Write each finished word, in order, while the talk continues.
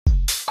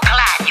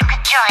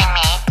join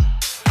me?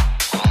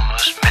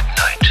 Almost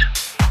midnight.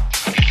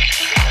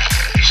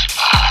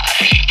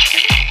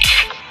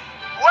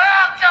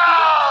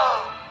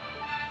 Welcome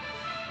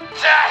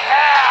to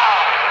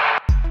hell!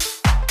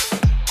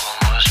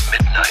 Almost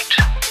midnight.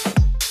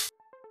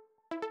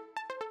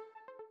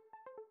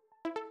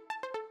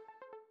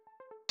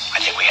 I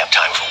think we have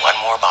time for one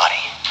more body.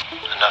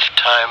 Enough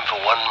time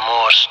for one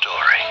more story.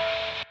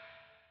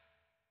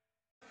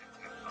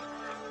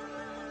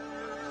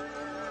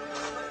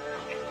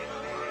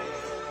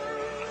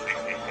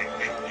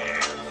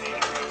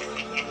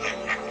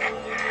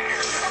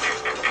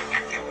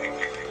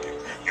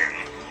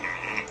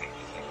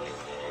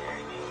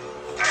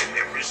 I've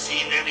never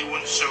seen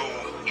anyone so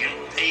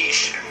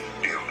impatient,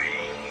 Billy.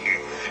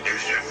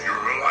 As if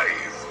your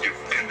life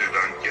depended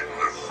on getting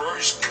the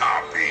first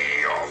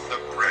copy off the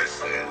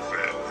presses.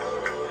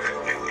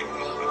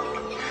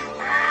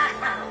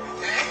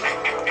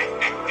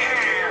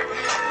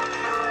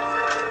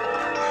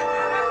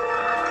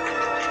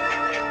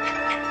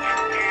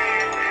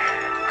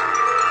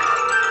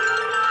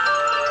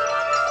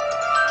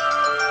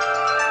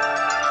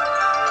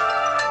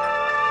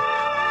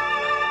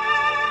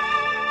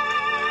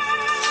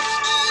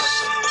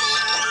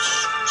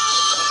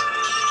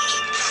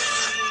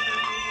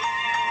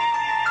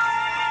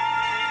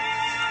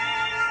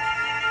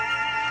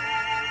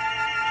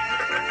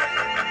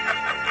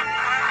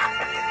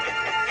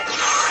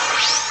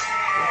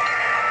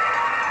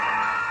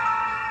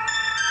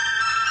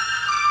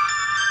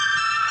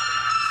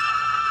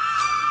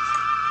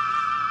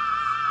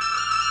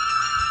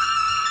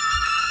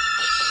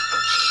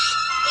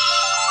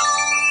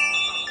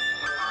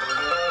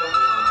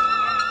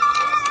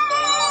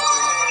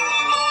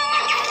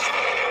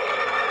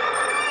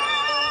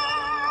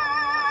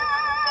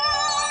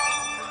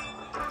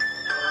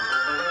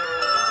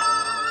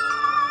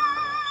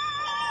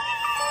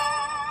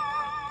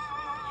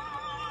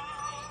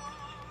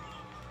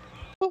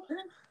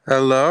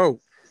 Hello.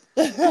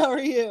 How are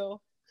you?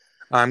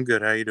 I'm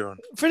good. How you doing?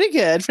 Pretty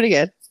good. Pretty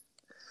good.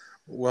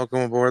 Welcome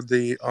aboard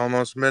the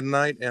Almost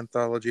Midnight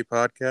Anthology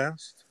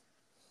Podcast.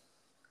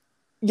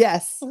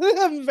 Yes,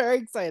 I'm very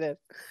excited.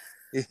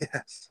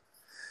 Yes.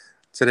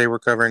 Today we're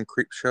covering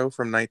Creepshow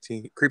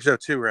Creepshow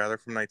 2 rather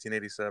from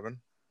 1987.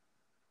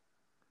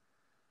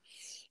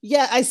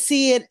 Yeah, I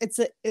see it. It's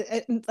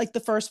like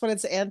the first one.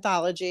 It's an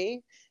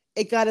anthology.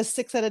 It got a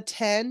 6 out of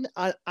 10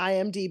 on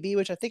IMDb,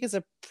 which I think is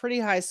a pretty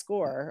high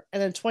score, and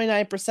then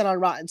 29% on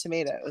Rotten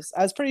Tomatoes.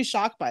 I was pretty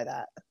shocked by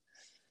that.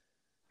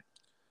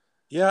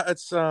 Yeah,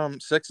 it's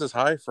 6 is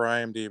high for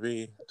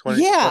IMDb.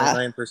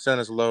 29%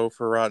 is low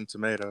for Rotten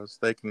Tomatoes.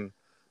 They can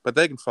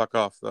fuck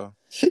off though.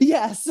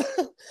 Yes.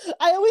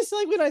 I always feel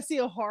like when I see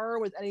a horror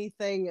with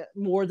anything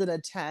more than a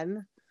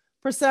 10%,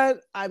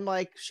 I'm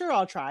like, sure,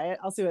 I'll try it.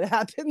 I'll see what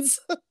happens.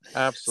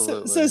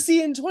 Absolutely. So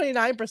seeing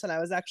 29%, I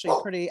was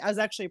actually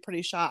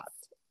pretty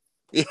shocked.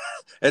 Yeah,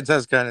 it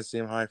does kind of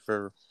seem high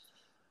for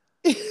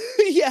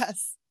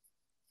Yes.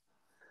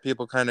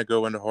 people kind of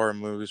go into horror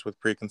movies with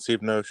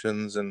preconceived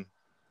notions and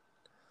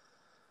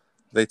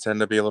they tend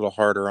to be a little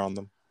harder on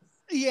them.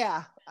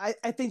 Yeah.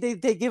 I think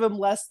they give them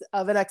less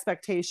of an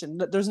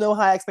expectation. There's no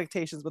high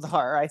expectations with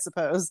horror, I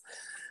suppose.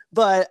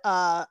 But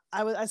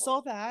I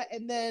saw that,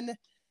 and then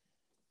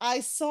I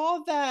saw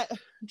that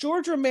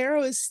George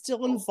Romero is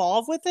still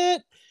involved with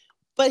it,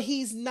 but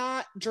he's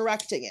not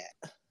directing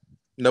it.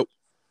 Nope.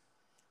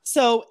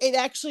 So it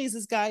actually is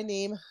this guy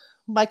named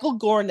Michael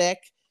Gornick,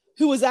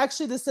 who was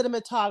actually the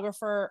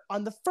cinematographer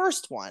on the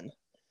first one.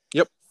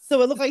 Yep.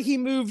 So it looked like he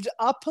moved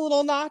up a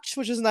little notch,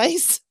 which is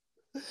nice.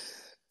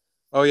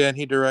 Oh yeah, and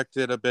he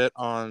directed a bit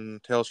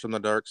on Tales from the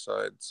Dark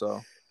Side,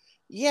 so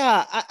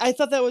Yeah, I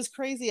thought that was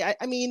crazy. I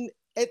mean,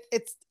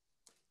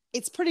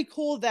 it's pretty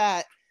cool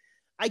that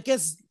I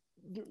guess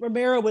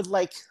Romero would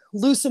like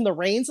loosen the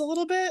reins a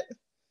little bit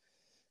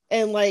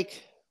and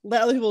like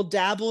let other people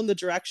dabble in the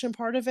direction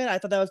part of it. I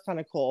thought that was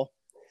kind of cool.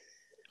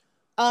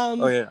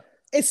 Oh yeah.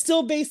 It's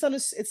still based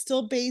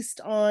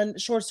on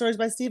short stories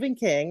by Stephen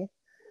King,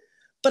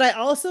 but I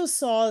also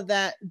saw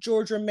that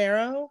George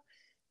Romero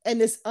and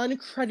this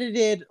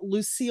uncredited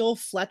Lucille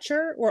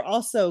Fletcher were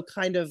also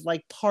kind of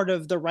like part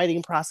of the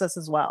writing process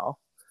as well,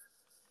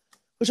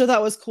 which I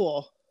thought was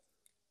cool.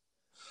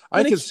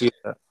 I can see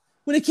that.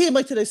 When it came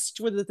like to the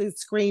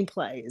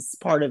screenplays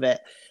part of it,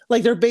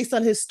 like they're based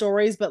on his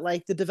stories, but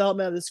like the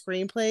development of the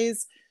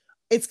screenplays,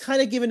 it's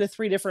kind of given to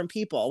 3 different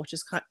people, which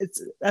is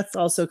that's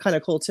also kind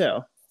of cool too.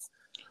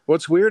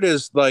 What's weird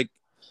is like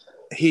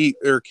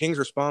King's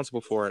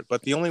responsible for it,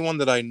 but the only one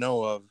that I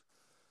know of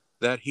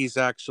that he's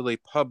actually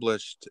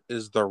published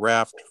is The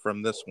Raft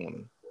from this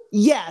one.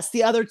 Yes,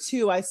 the other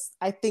 2 I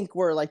think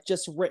were like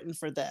just written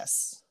for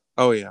this.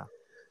 Oh yeah.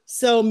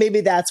 So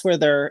maybe that's where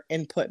their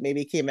input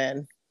maybe came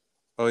in.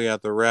 Oh yeah,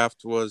 The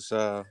Raft was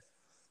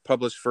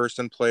published first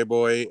in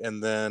Playboy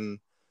and then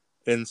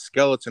in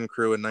Skeleton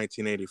Crew in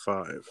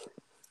 1985.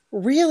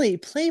 Really?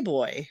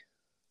 Playboy?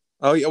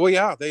 Oh yeah, well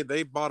yeah,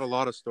 they bought a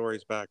lot of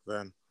stories back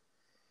then.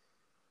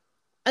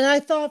 And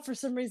I thought for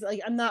some reason,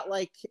 like I'm not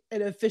like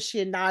an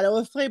aficionado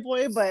of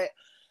Playboy, but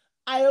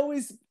I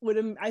always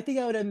would. I think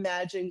I would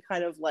imagine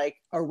kind of like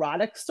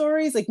erotic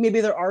stories. Like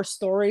maybe there are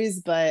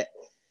stories, but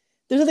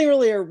there's nothing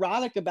really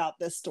erotic about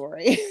this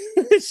story.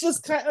 It's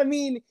just kind. I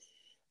mean,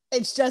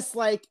 it's just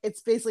like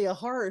it's basically a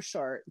horror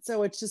short.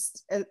 So it's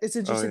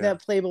interesting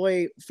that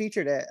Playboy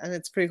featured it, and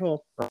it's pretty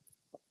cool.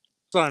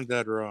 So I'm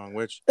dead wrong.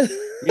 Which,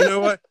 you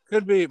know what,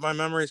 could be my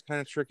memory's kind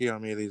of tricky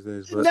on me these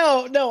days. But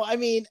No. I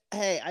mean,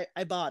 hey,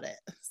 I bought it,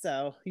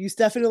 so you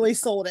definitely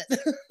sold it.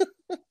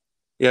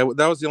 yeah,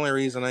 that was the only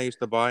reason I used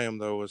to buy them,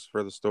 though, was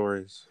for the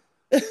stories.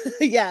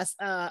 Yes,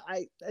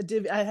 I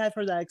did. I have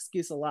heard that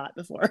excuse a lot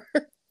before.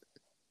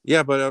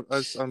 Yeah, but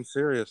I'm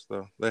serious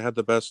though. They had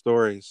the best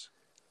stories.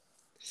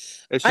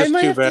 It's just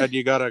too bad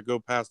you gotta go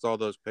past all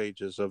those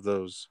pages of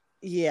those.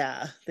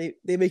 Yeah,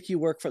 they make you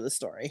work for the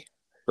story.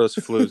 Those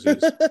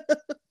floozies.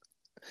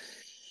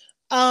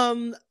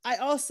 I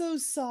also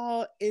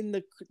saw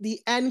in the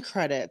end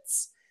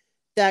credits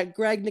that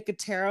Greg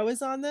Nicotero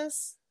is on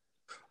this.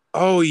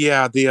 Oh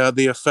yeah, the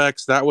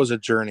effects, that was a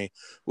journey.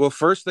 Well,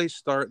 first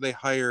they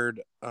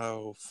hired,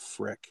 oh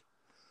frick,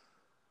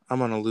 I'm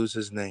gonna lose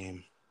his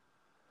name.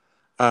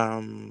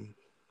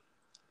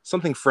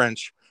 Something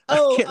French.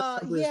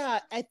 Yeah,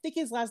 I think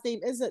his last name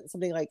isn't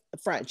something like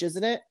French,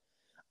 isn't it?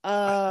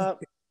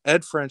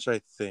 Ed French,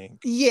 I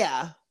think.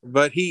 Yeah,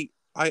 but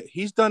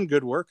he's done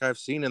good work I've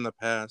seen in the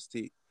past.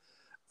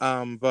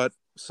 But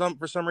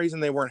for some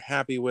reason they weren't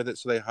happy with it,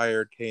 so they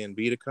hired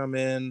K&B to come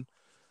in.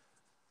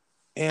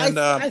 And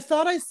I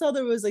thought I saw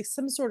there was like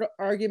some sort of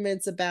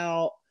arguments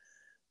about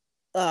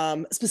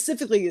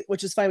specifically,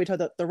 which is fine, we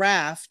talked about the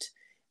raft,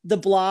 the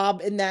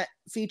blob in that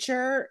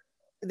feature.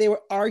 They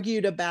were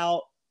argued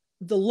about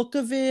the look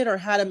of it or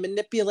how to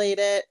manipulate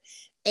it,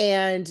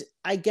 and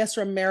I guess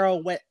Romero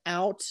went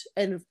out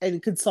and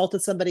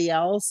consulted somebody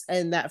else,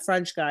 and that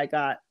French guy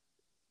got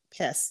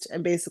pissed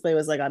and basically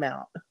was like, I'm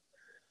out.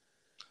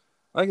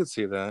 I could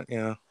see that,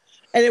 yeah.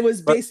 And it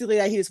was basically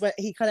that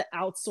he kind of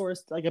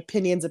outsourced like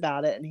opinions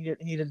about it, and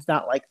he did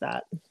not like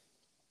that.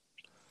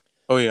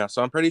 Oh yeah,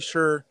 so I'm pretty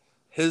sure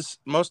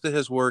most of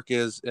his work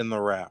is in the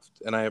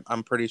raft, and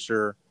I'm pretty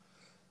sure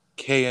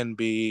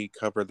K&B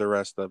covered the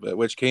rest of it.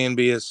 Which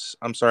K&B is,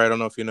 I'm sorry, I don't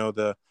know if you know,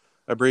 the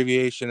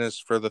abbreviation is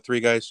for the three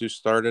guys who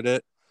started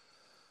it.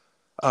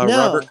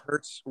 No.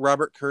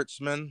 Robert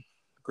Kurtzman,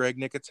 Greg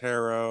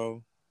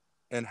Nicotero,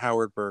 and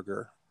Howard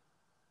Berger.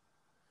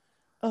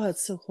 Oh,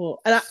 that's so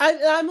cool. And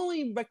I'm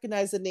only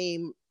recognized the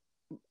name.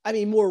 I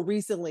mean, more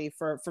recently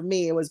for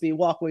me, it was The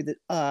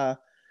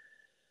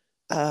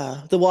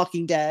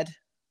Walking Dead.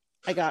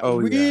 I got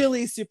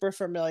really super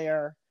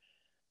familiar,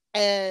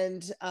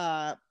 and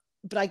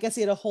but I guess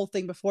he had a whole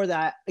thing before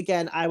that.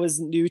 Again, I was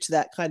new to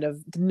that kind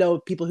of know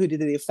people who did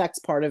the effects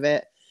part of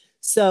it,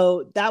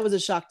 so that was a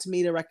shock to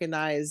me to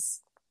recognize.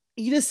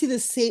 You just see the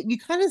same. You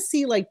kind of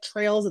see like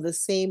trails of the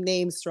same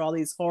names through all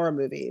these horror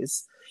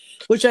movies,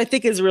 which I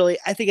think it's really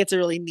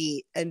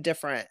neat and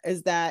different.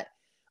 Is that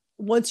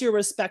once you're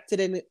respected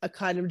in a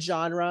kind of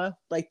genre,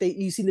 like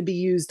you seem to be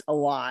used a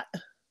lot.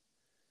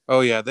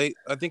 Oh yeah,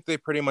 I think they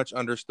pretty much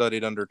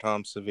understudied under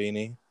Tom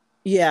Savini.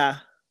 Yeah.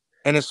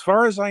 And as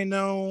far as I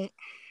know,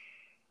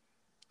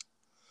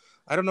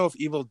 I don't know if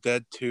Evil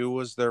Dead 2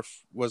 was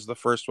the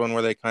first one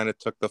where they kind of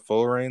took the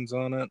full reins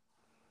on it.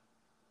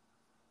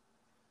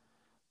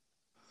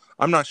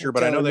 I'm not sure,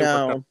 but I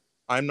know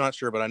I'm not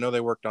sure, but I know they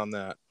worked on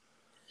that.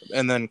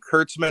 And then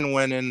Kurtzman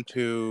went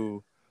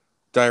into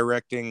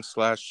directing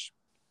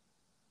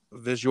 /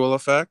 visual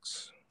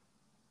effects.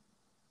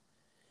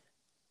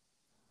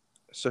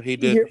 So he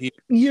did.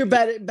 You're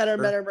better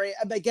memory.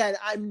 Again,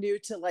 I'm new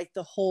to like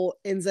the whole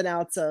ins and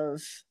outs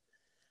of.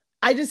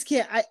 I just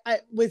can't. I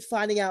with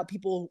finding out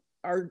people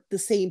are the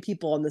same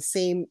people and the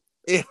same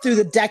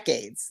through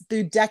decades.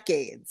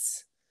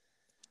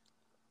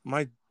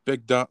 My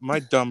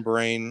dumb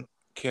brain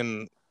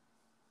can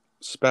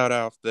spout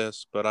out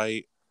this, but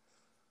I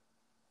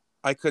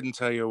couldn't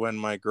tell you when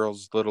my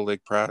girls' little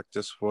league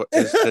practice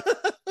is.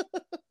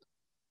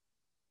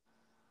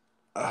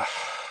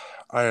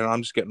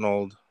 I'm just getting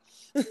old.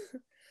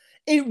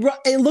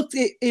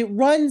 It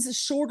runs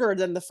shorter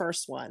than the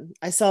first one.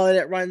 I saw that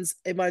it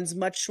runs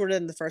much shorter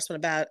than the first one,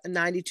 about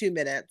 92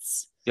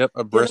 minutes. Yep,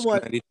 a brisk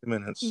 92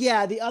 minutes.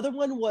 Yeah, the other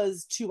one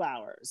was 2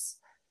 hours.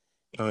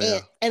 Oh yeah.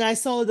 And I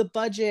saw the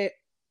budget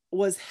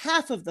was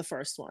half of the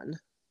first one.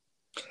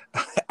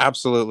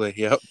 Absolutely,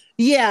 yep.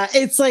 Yeah,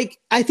 it's like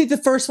I think the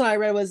first one I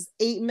read was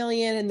 8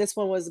 million, and this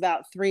one was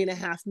about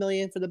 3.5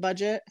 million for the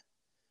budget.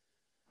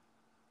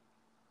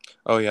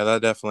 Oh yeah,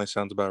 that definitely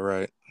sounds about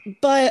right.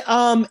 But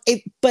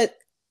but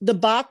the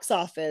box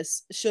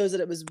office shows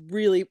that it was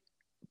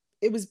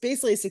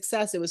basically a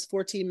success. It was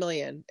 14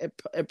 million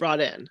it brought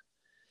in.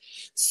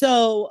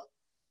 So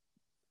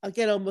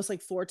again, almost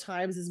like 4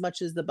 times as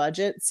much as the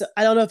budget. So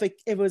I don't know if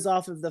it was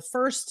off of the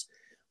first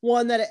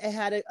one that it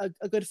had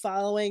a good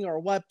following or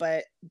what,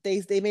 but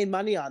they made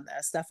money on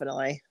this,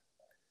 definitely.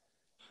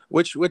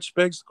 Which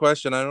begs the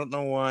question. I don't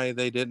know why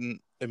they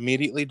didn't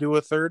immediately do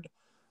a third.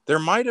 There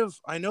might have.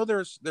 I know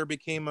there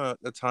became a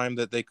time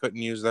that they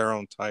couldn't use their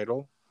own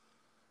title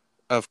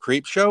of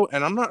Creepshow,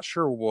 and I'm not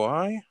sure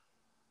why.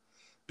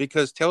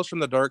 because Tales from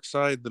the Dark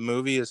Side, the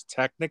movie, is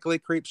technically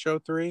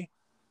Creepshow 3.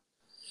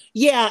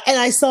 Yeah, and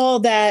I saw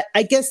that.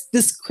 I guess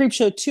this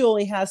Creepshow 2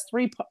 only has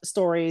 3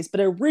 stories, but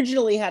it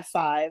originally had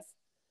 5.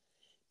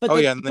 But Oh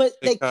they yeah, and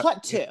they cut.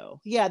 cut 2.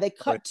 Yeah, they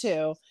cut Right.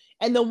 2.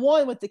 And the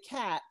one with the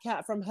cat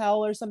from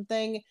hell or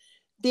something,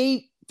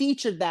 they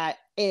featured that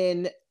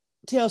in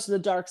Tales from the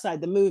Dark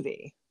Side, the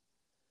movie.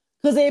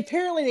 Because they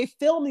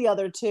filmed the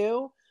other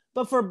 2,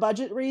 but for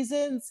budget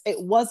reasons,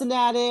 it wasn't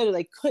added, or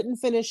they couldn't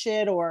finish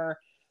it, or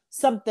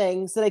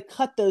something. So they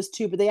cut those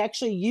 2, but they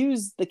actually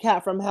used the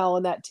cat from hell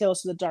in that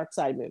Tales from the Dark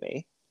Side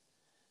movie.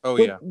 Oh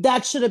yeah,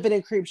 That should have been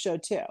in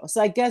Creepshow 2.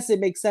 So I guess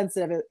it makes sense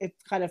that it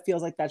kind of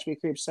feels like that should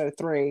be Creepshow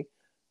 3,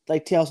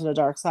 like Tales from the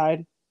Dark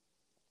Side.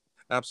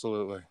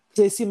 absolutely.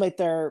 They seem like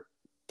they're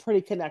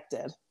pretty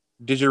connected.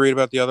 Did you read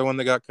about the other one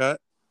that got cut?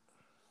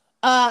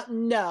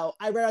 No,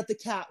 I read out the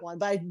cat one,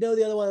 but I know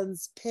the other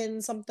one's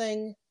Pin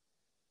something.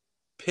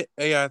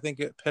 Yeah, I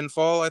think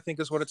Pinfall, I think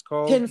is what it's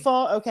called.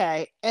 Pinfall,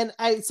 okay. And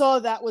I saw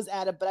that was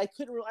added, but I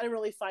didn't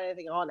really find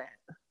anything on it.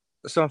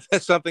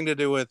 Something to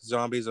do with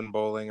zombies and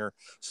bowling or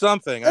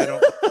something. I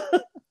don't.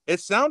 It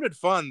sounded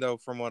fun though,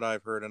 from what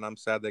I've heard, and I'm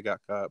sad they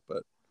got cut,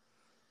 but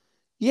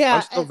yeah,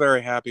 I'm still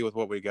very happy with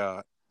what we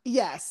got.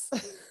 Yes.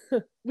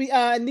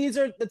 And these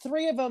are the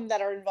 3 of them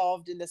that are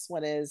involved in this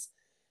one is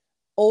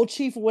Old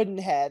Chief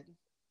Woodenhead,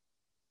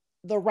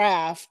 the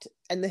Raft,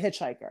 and the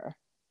Hitchhiker.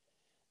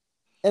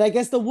 And I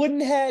guess the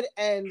Woodenhead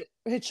and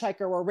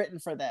Hitchhiker were written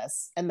for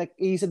this, and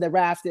you said the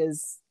Raft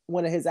is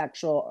one of his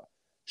actual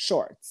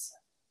shorts.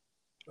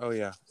 Oh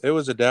yeah, it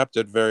was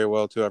adapted very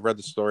well too. I've read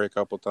the story a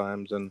couple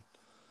times, and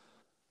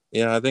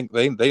yeah, I think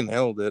they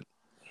nailed it.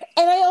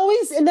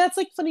 And that's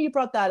like funny you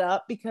brought that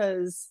up,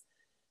 because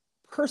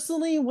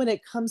personally, when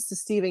it comes to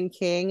Stephen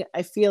King,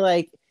 I feel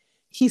like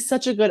he's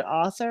such a good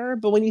author,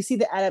 but when you see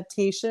the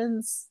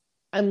adaptations,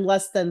 I'm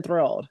less than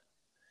thrilled.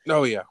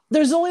 Oh yeah,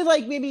 There's only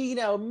like maybe,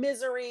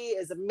 Misery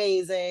is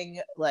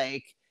amazing.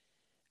 Like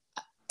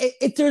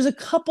there's a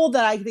couple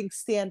that I think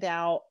stand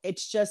out.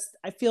 It's just,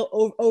 I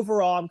feel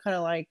overall, I'm kind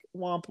of like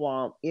womp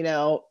womp,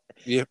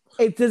 Yep.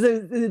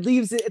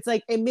 It's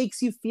like, it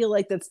makes you feel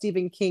like that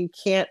Stephen King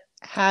can't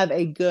have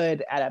a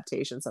good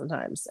adaptation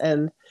sometimes.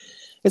 And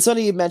it's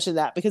funny you mentioned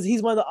that, because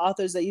he's one of the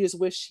authors that you just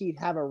wish he'd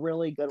have a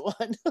really good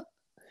one.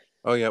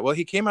 Oh yeah, well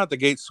he came out the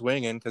gate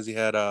swinging because he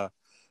had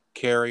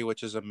Carrie,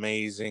 which is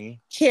amazing.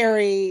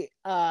 Carrie,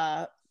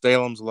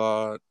 Salem's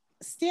Lot.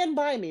 Stand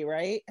By Me,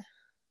 right?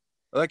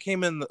 That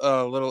came in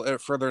a little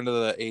further into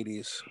the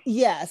 80s.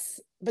 Yes,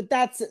 but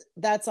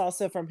that's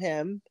also from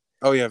him.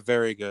 Oh yeah,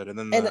 very good. And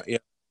then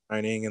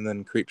Shining, and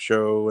then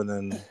Creepshow, and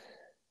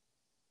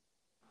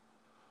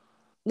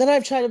then I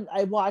try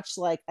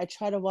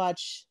to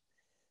watch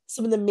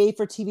some of the made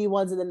for TV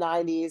ones in the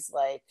 90s,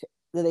 like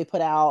that they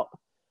put out,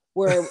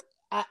 where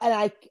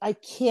I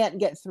can't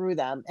get through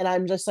them, and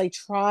I'm just like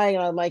trying,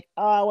 and I'm like,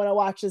 oh, I want to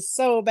watch this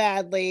so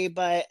badly,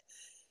 but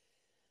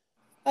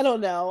I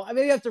don't know. I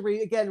maybe have to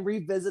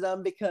revisit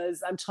them,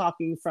 because I'm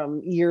talking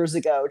from years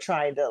ago,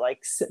 trying to like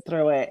sit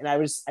through it, and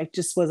I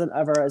just wasn't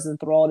ever as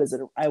enthralled as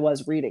I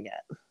was reading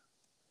it.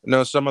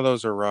 No, some of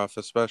those are rough,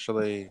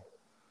 especially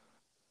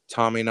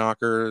Tommy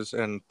Knockers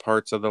and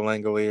parts of the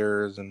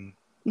Langoliers, and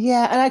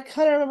yeah, and I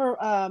kind of remember,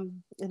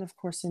 and of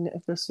course,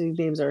 if those 2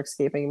 names are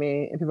escaping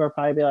me, and people are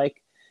probably be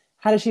like,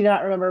 how does she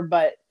not remember?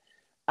 But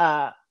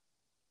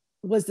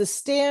was the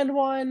Stand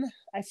one?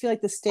 I feel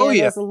like the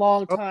Stand was a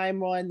long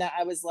time one that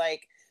I was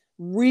like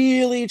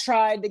really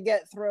tried to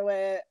get through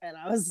it, and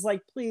I was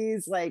like,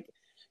 please, like,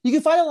 you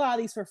can find a lot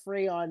of these for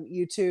free on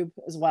YouTube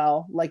as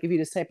well. Like if you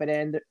just type it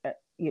in,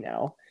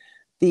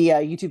 the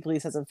YouTube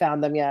police hasn't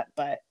found them yet,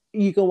 but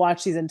you can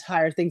watch these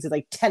entire things at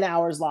like 10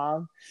 hours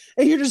long,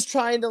 and you're just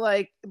trying to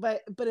like,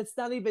 but it's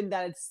not even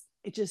that.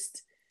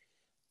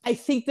 I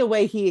think the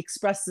way he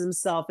expresses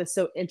himself is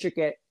so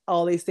intricate.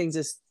 All these things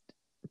just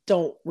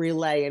don't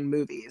relay in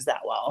movies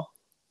that well.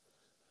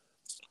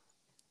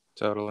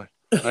 totally.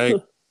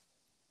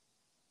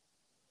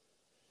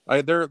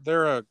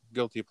 They're a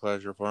guilty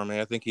pleasure for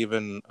me. I think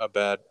even a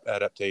bad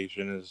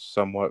adaptation is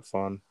somewhat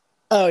fun.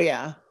 Oh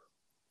yeah,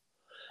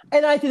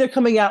 and I think they're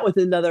coming out with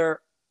another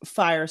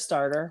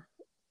Firestarter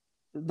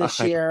this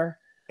year.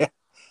 Yeah.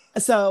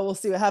 So we'll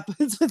see what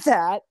happens with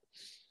that.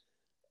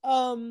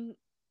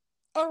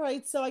 All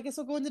right, so I guess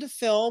we'll go into the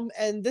film,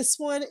 and this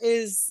one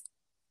is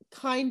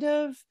kind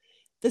of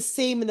the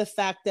same in the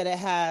fact that it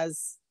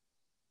has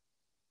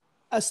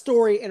a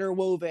story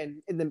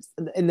interwoven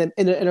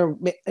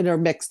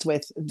intermixed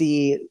with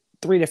the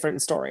 3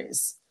 different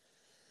stories.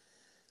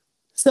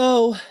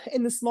 So,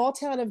 in the small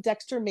town of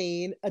Dexter,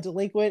 Maine, a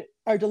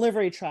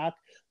delivery truck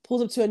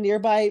pulls up to a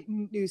nearby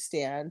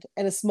newsstand,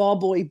 and a small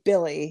boy,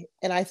 Billy,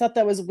 and I thought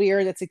that was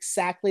weird. It's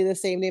exactly the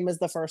same name as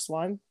the first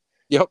one.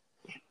 Yep.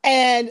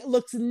 And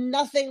looks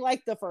nothing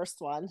like the first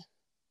one.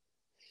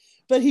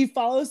 But he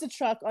follows the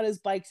truck on his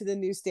bike to the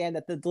newsstand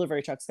that the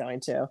delivery truck's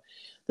going to.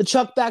 The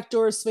truck back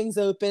door swings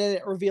open, and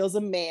it reveals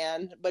a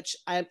man, which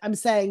I'm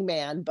saying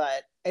man,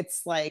 but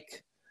it's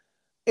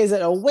is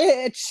it a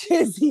witch?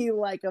 Is he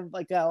like a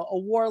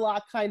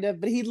warlock kind of?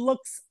 But he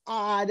looks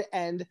odd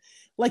and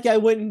like I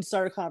wouldn't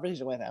start a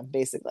conversation with him,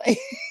 basically.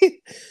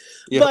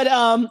 Yeah.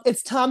 But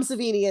it's Tom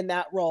Savini in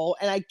that role,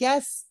 and I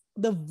guess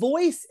the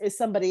voice is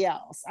somebody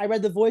else. I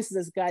read the voice of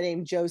this guy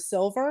named Joe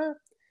Silver.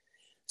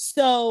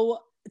 So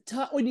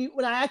when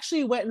I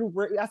actually went and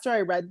after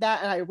I read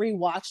that and I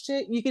rewatched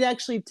it, you could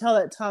actually tell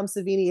that Tom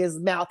Savini is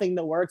mouthing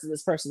the words of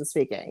this person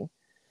speaking.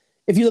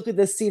 If you look at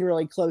this scene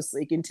really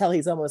closely, you can tell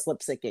he's almost lip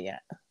syncing it.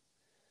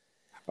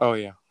 Oh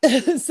yeah.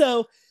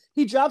 So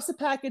he drops the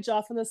package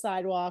off on the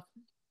sidewalk,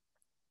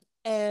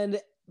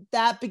 and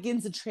that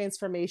begins the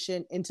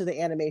transformation into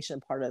the animation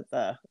part of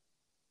the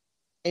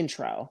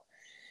intro.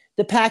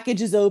 The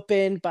package is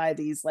opened by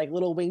these like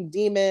little winged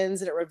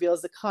demons, and it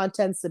reveals the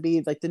contents to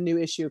be like the new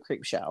issue of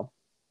Creepshow,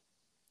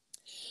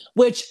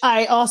 which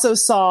I also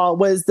saw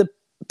was the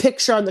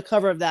picture on the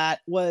cover of that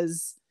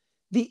was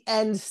the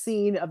end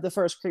scene of the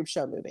first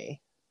Creepshow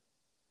movie.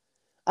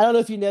 I don't know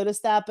if you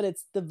noticed that, but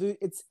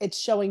it's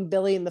showing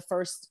Billy in the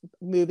first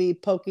movie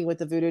poking with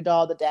the voodoo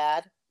doll, the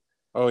dad.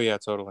 Oh yeah,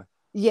 totally.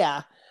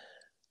 Yeah.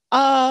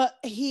 The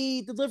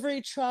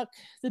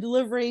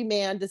delivery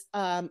man just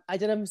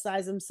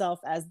identifies himself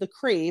as the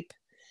creep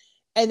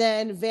and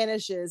then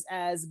vanishes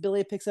as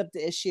Billy picks up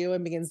the issue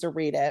and begins to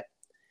read it.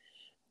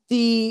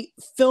 The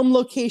film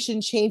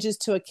location changes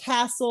to a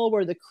castle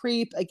where the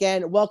creep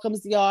again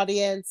welcomes the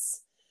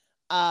audience.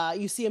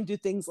 You see him do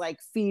things like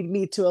feed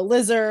meat to a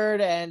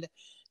lizard, and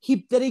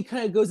he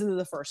kind of goes into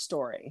the first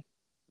story.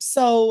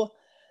 So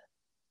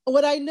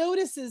what I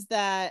noticed is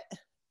that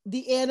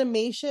the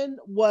animation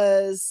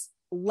was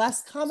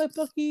less comic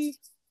booky.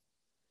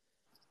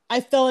 I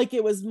felt like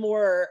it was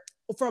more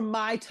from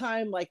my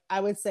time, like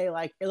I would say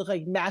like it looked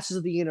like Masters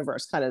of the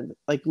Universe kind of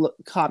like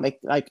comic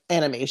like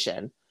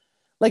animation,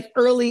 like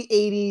early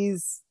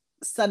 80s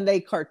Sunday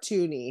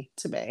cartoony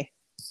to me.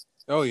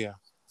 Oh yeah.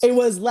 It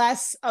was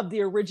less of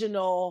the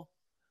original.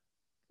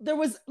 There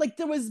was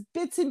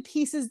bits and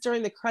pieces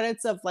during the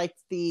credits of like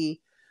the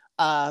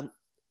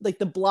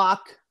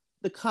block,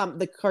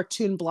 the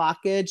cartoon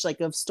blockage like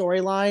of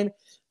storyline,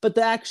 but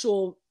the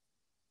actual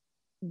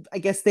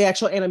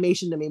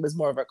animation to me was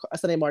more of a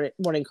Sunday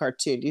morning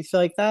cartoon. Do you feel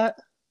like that?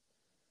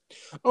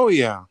 Oh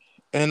yeah.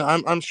 And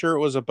I'm sure it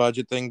was a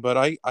budget thing, but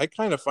I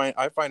kind of find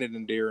it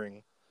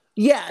endearing.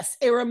 Yes,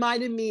 it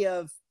reminded me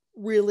of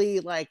really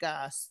like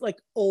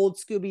old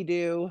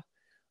Scooby-Doo,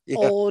 Yeah.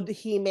 old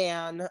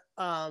He-Man.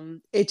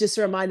 It just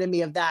reminded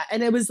me of that,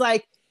 and it was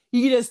like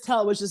you could just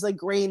tell it was just like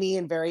grainy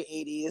and very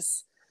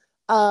 80s.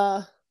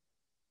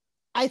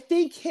 I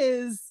think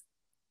his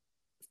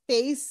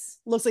face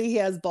looks like he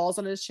has balls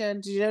on his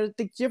chin. Did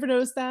you ever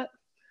notice that?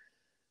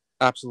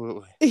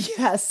 Absolutely.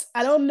 Yes.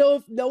 I don't know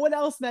if no one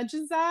else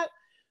mentions that,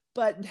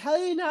 but how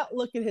do you not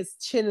look at his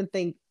chin and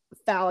think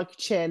phallic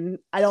chin?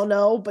 I don't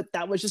know, but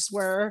that was just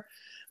where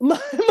my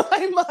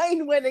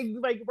mind went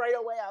like right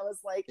away. I was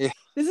like, yeah.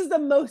 This is the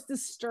most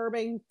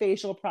disturbing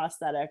facial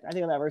prosthetic I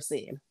think I've ever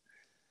seen.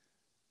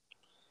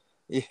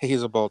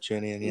 He's a ball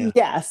chinian, yeah.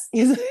 Yes,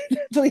 he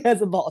definitely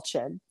has a ball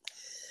chin.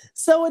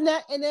 So and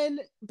then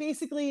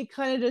basically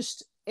kind of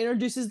just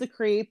introduces the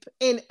creep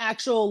in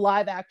actual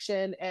live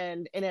action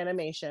and in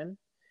animation,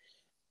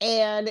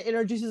 and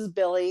introduces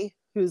Billy,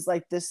 who's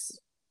like this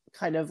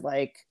kind of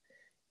like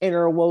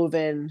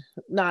interwoven,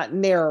 not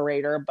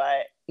narrator,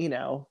 but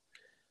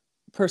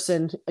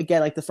person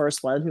again like the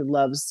first one who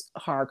loves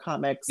horror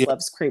comics,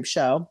 loves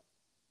Creepshow.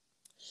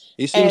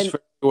 He seems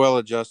very well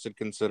adjusted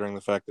considering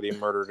the fact that he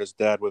murdered his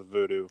dad with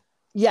voodoo.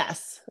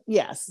 Yes.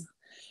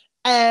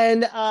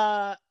 And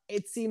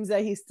it seems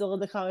that he's still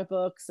in the comic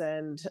books,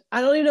 and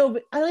I don't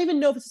even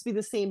know if it's to be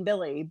the same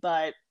Billy,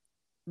 but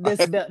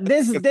this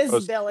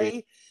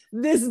Billy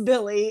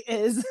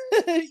is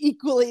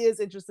equally as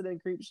interested in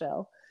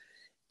Creepshow.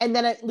 And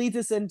then it leads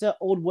us into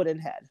Old Wooden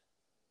Head.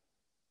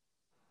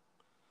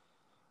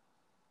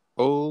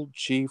 Old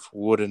Chief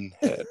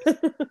Woodenhead.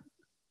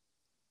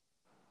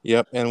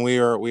 Yep, and we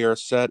are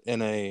set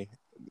in a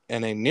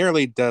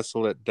nearly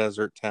desolate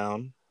desert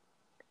town.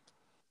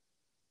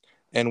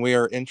 And we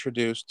are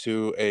introduced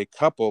to a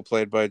couple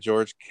played by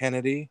George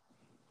Kennedy,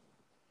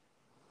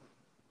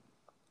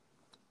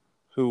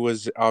 who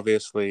was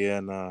obviously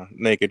in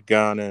Naked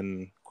Gun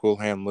and Cool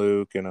Hand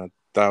Luke and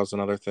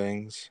 1,000 other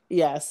things.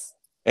 Yes.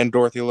 And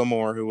Dorothy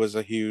Lamour, who was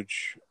a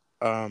huge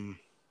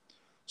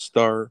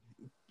star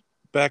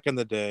back in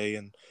the day,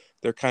 and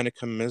they're kind of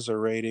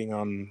commiserating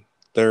on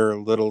their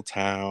little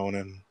town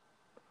and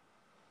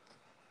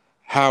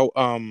how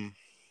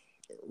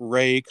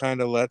Ray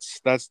kind of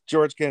that's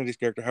George Kennedy's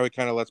character, how he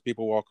kind of lets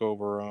people walk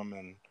over him.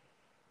 And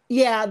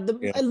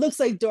it looks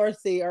like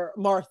Dorothy or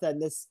Martha in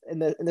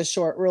the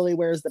short really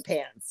wears the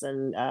pants,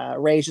 and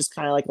Ray's just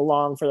kind of like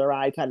along for the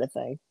ride kind of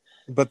thing.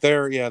 But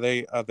they're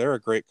a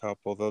great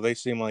couple, though. They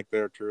seem like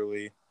they're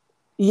truly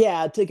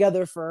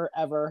together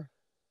forever.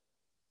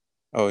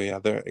 Oh yeah,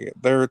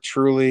 they're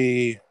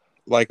truly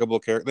likable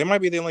characters. They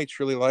might be the only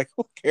truly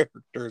likable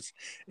characters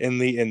in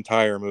the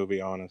entire movie,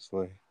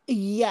 honestly.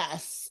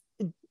 Yes,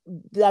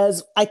 That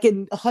is, I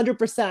can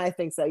 100%. I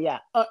think so. Yeah,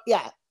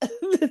 yeah.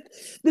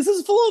 This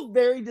is full of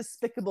very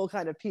despicable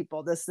kind of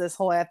people. This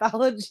whole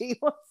anthology.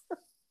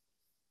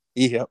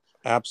 Yep,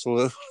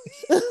 absolutely.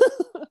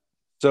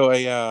 So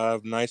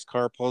a nice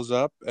car pulls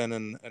up, and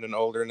an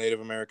older Native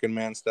American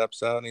man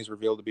steps out, and he's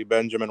revealed to be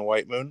Benjamin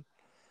Whitemoon.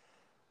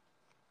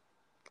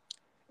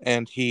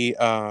 And he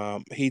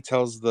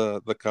tells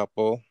the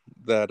couple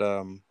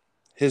that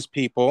his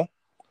people,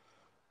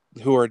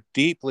 who are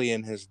deeply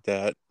in his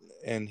debt,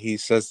 and he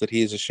says that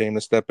he's ashamed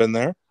to step in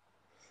there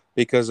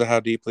because of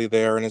how deeply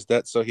they are in his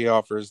debt. So he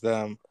offers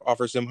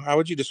him, how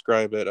would you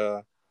describe it?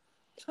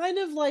 Kind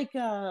of like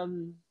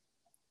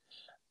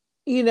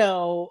you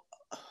know,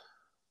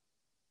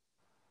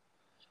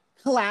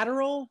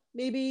 collateral,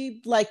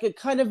 maybe like a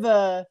kind of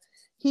a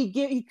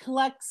he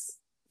collects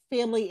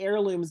family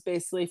heirlooms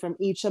basically from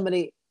each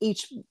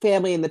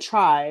family in the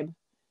tribe,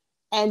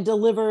 and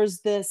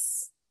delivers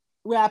this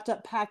wrapped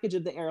up package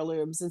of the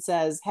heirlooms and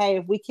says, "Hey,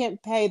 if we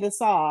can't pay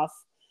this off,"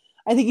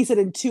 I think he said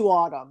in 2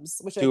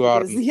 autumns, which I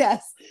think is,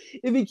 yes,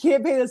 if he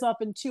can't pay this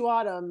off in 2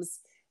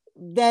 autumns,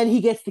 then he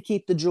gets to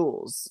keep the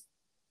jewels.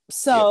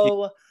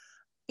 So,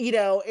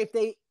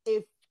 if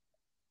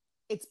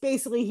it's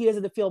basically he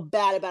doesn't feel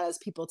bad about his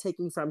people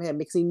taking from him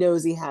because he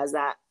knows he has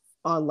that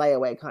on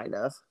layaway, kind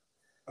of.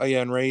 Oh yeah,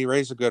 and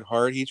Ray's a good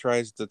heart. He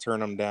tries to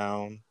turn him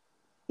down.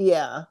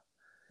 Yeah.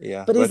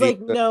 Yeah. But he's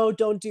like, no,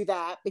 don't do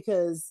that,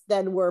 because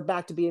then we're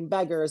back to being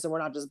beggars and we're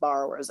not just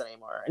borrowers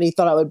anymore. And he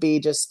thought it would be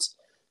just,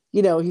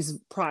 he's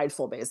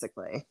prideful,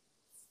 basically.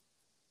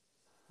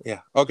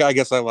 Yeah. Okay, I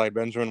guess I lied.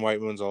 Benjamin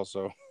Whitemoon's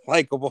also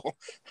likable.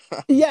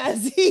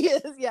 Yes, he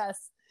is.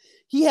 Yes.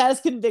 He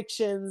has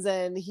convictions,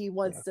 and he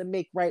wants to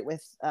make right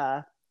with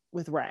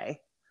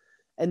Ray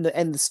and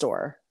the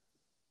store.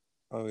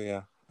 Oh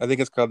yeah. I think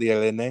it's called the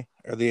Elene,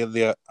 or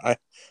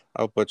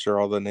I'll butcher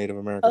all the Native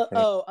American.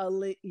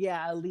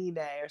 Aline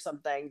or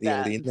something. The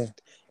Elene.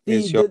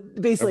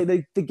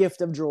 Basically the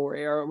gift of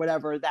jewelry, or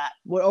whatever that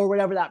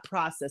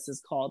process is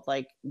called,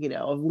 like,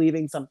 of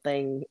leaving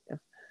something.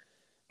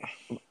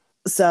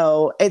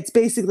 So it's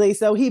basically,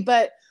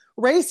 but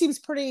Ray seems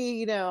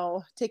pretty,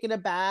 taken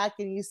aback,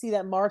 and you see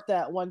that Martha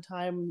at one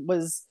time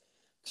was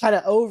kind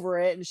of over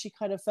it, and she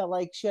kind of felt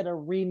like she had a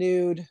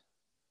renewed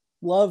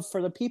love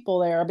for the people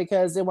there,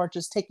 because they weren't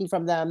just taking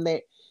from them,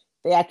 they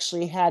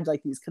actually had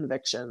like these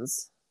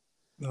convictions.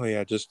 Oh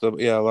yeah, just a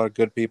lot of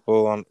good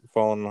people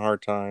falling on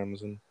hard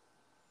times. And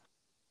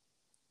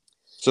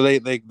so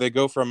they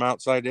go from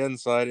outside to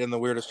inside in the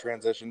weirdest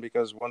transition,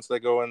 because once they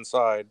go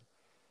inside,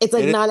 it's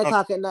like 9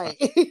 o'clock at night.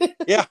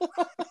 Yeah.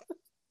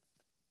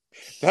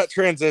 That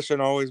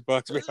transition always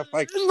bugs me. I'm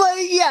like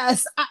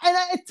yes.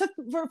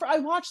 I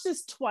watched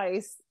this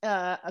twice,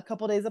 a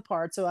couple days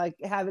apart, so I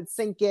have it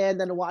sink in,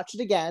 then watch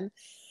it again.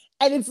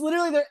 And it's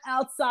literally, they're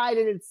outside,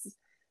 and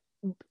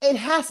it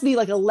has to be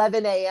like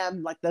 11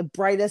 a.m., like the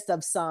brightest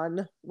of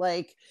sun,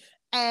 like,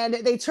 and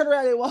they turn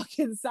around and walk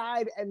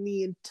inside, and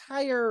the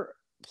entire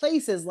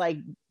place is like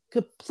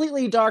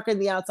completely dark,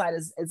 and the outside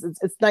is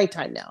it's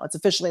nighttime now. It's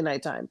officially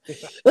nighttime.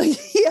 Like,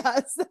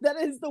 yes, that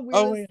is the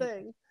weirdest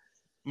thing.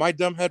 My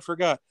dumb head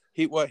forgot.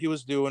 What he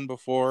was doing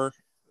before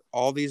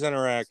all these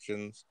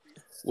interactions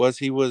was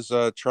he was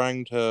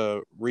trying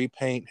to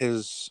repaint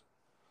his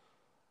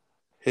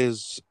I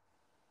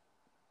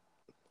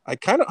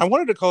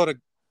wanted to call it a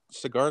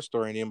cigar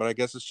store Indian, but I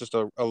guess it's just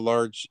a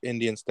large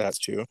Indian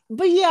statue.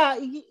 But yeah,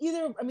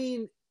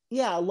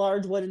 a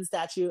large wooden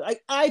statue.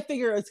 I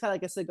figure it's kind of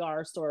like a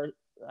cigar store,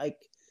 like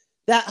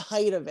that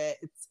height of it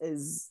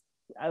is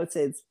I would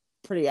say it's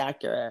pretty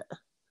accurate.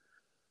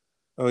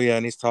 Oh yeah,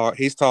 and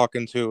he's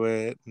talking to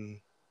it,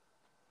 and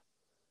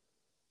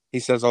he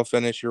says, "I'll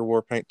finish your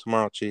war paint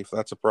tomorrow, Chief."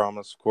 That's a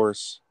promise, of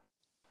course.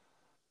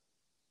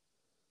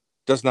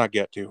 Does not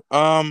get to.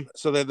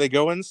 So they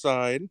go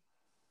inside,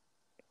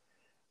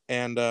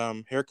 and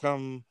here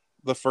come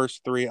the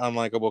first 3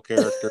 unlikable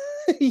characters.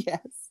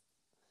 Yes.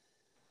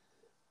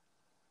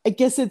 I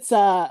guess it's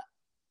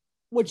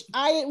which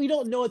we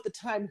don't know at the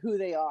time who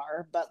they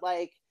are, but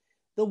like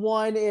the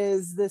one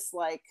is this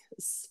like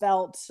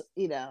svelte,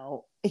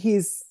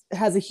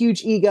 has a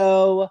huge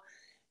ego.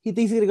 He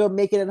thinks he's gonna go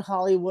make it in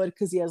Hollywood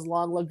because he has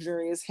long,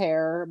 luxurious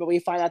hair. But we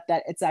find out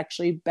that it's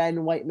actually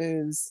Ben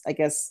Whitemoon's, I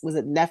guess, was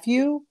it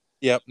nephew?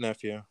 Yep,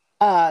 nephew.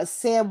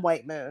 Sam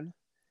Whitemoon,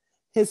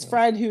 his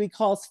friend, who he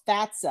calls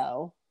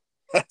Fatso.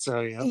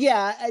 Fatso, yeah.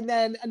 Yeah, and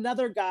then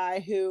another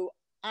guy who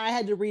I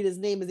had to read his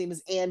name. His name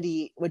is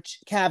Andy,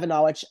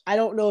 Kavanaugh, which I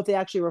don't know if they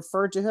actually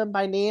refer to him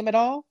by name at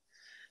all.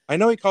 I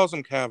know he calls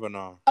him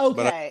Kavanaugh.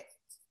 Okay.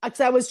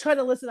 Because I was trying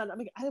to listen on, I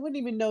wouldn't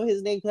even know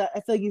his name, because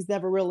I feel like he's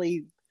never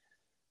really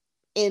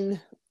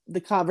in the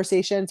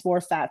conversation. It's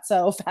more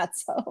Fatso.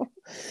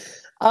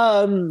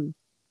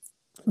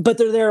 But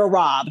they're there to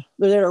rob.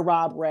 They're there to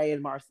rob Ray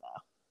and Martha.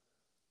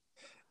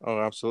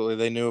 Oh, absolutely.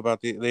 They knew about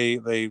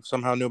they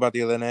somehow knew about the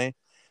Elene,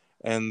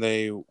 and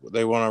they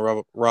want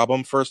to rob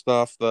them. First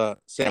off, the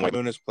Sam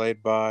Whitemoon is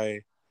played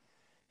by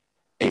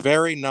a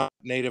very not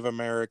Native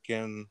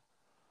American,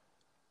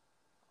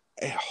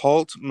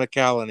 Holt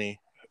McCallany.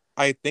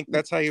 I think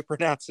that's how you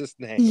pronounce his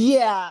name.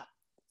 Yeah.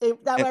 When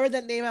I read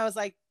that name, I was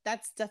like,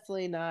 that's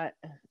definitely not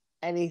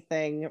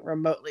anything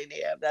remotely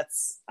native.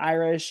 That's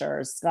Irish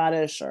or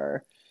Scottish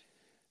or,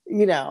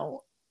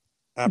 Absolutely.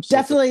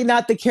 definitely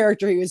not the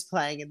character he was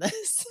playing in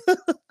this.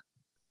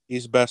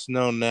 He's best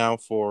known now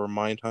for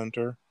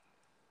Mindhunter.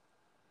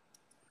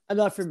 I'm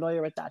not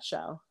familiar with that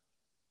show.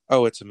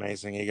 Oh, it's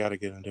amazing. You got to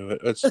get into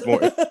it. It's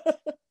more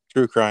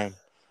true crime.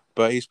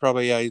 But he's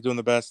probably, he's doing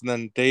the best.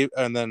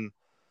 And then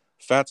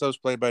Fatso's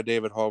played by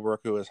David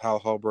Holbrook, who is Hal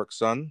Holbrook's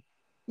son.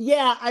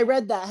 Yeah, I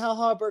read that. Hal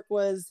Holbrook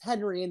was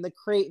Henry in the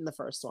crate in the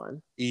first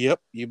one. Yep,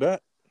 you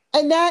bet.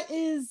 And that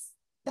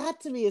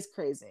to me is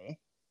crazy.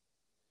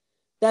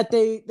 That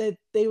they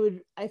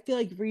would, I feel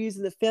like,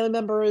 reusing the family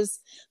members.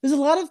 There's a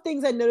lot of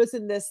things I noticed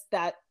in this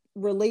that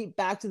relate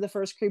back to the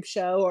first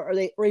Creepshow, or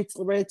they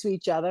relate to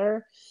each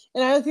other.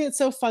 And I think it's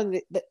so fun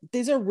that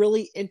these are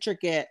really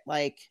intricate,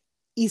 like,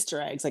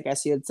 Easter eggs, I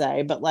guess you'd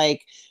say, but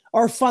like,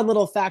 are fun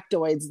little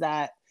factoids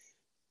that,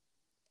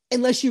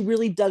 unless you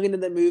really dug into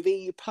the movie,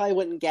 you probably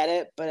wouldn't get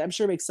it, but I'm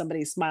sure it makes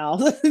somebody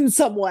smile in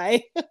some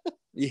way.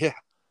 Yeah.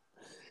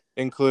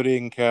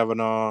 Including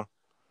Kavanaugh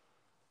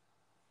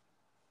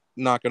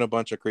knocking a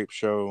bunch of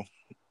Creepshow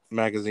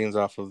magazines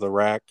off of the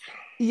rack.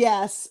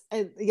 Yes.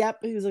 And yep,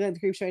 he was looking at the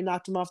Creepshow, he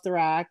knocked him off the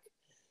rack.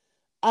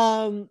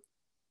 So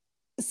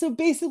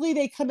basically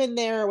they come in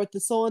there with the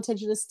sole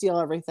intention to steal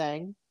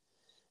everything.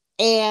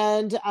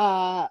 And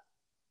there's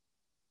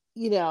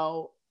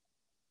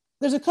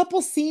a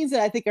couple scenes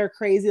that I think are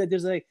crazy. Like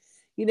there's like,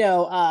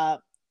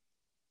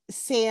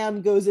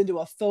 Sam goes into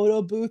a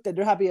photo booth, and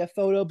there happens to be a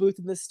photo booth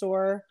in the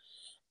store.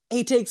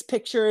 He takes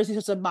pictures. He's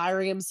just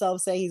admiring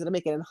himself, saying he's going to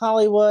make it in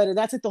Hollywood. And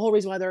that's like the whole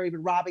reason why they're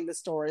even robbing the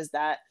store, is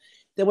that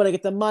they want to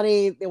get the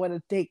money. They want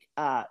to take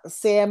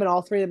Sam, and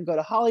all three of them go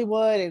to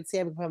Hollywood, and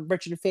Sam become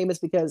rich and famous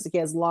because he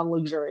has long,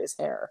 luxurious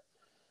hair.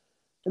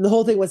 And the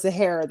whole thing was the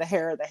hair,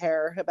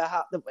 about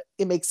how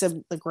it makes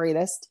him the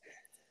greatest.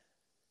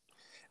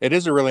 It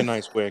is a really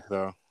nice wig,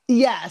 though.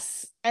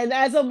 Yes. And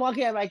as I'm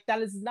walking, I'm like,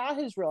 that is not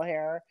his real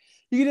hair.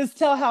 You can just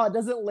tell how it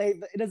doesn't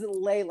lay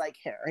like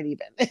hair. And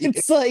even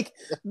it's like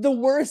the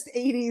worst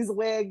 80s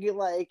wig.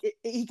 Like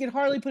he can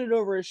hardly put it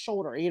over his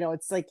shoulder.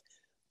 It's like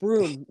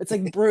broom. It's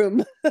like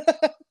broom.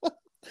 It's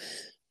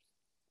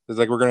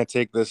like, we're gonna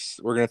take this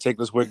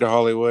wig to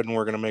Hollywood and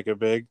we're gonna make it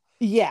big.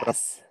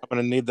 Yes. I'm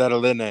gonna need that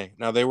Aline.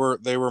 Now they were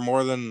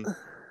more than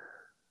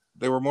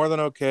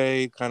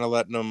okay, kind of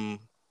letting them,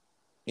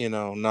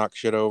 knock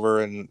shit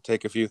over and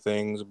take a few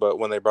things. But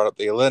when they brought up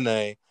the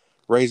Aline,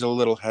 Ray's a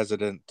little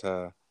hesitant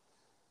to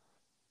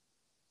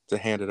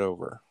hand it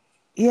over.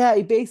 Yeah,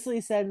 he basically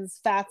sends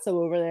Fatso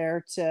over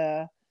there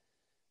to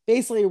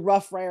basically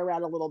rough Ray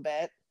around a little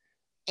bit.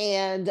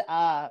 And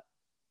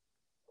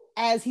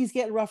as he's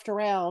getting roughed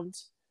around,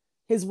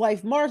 his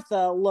wife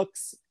Martha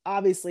looks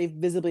obviously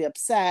visibly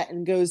upset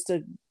and goes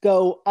to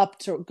go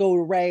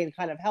to Ray and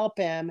kind of help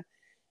him.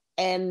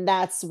 And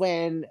that's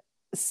when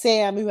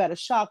Sam, who had a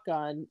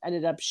shotgun,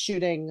 ended up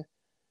shooting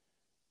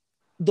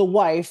the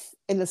wife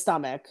in the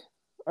stomach,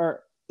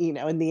 or in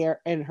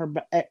her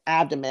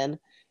abdomen.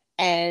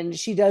 And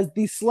she does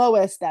the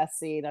slowest death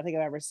scene I think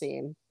I've ever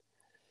seen.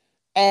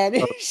 And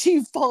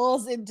she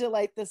falls into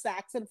like the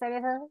sacks in front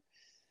of her.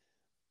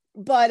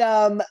 But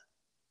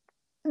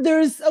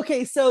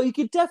so you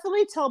could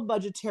definitely tell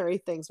budgetary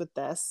things with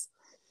this,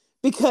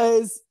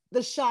 because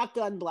the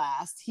shotgun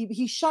blast,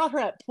 he shot her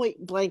at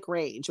point blank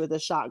range with a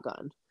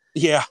shotgun.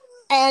 Yeah.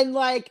 And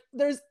like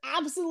there's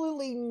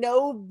absolutely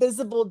no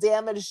visible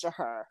damage to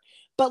her.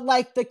 But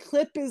like the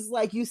clip is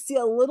like, you see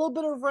a little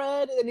bit of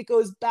red, and then it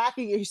goes back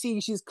and you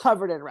see she's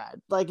covered in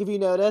red. Like if you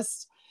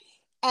noticed.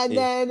 And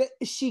then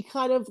she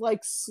kind of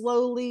like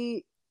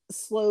slowly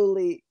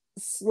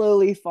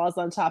falls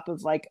on top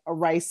of like a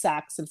rice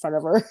sacks in front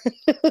of her.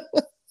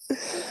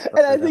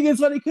 And I think it's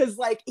funny because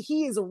like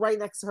he is right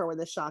next to her when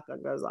the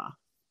shotgun goes off.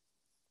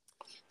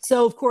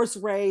 So of course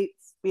Ray,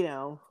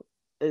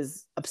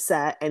 is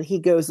upset, and he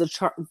goes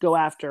to go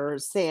after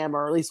Sam,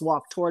 or at least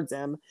walk towards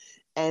him.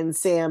 And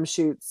Sam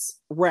shoots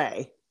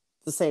Ray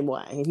the same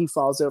way, and he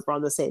falls over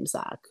on the same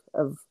sack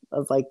of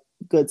like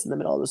goods in the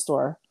middle of the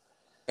store.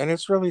 And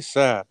it's really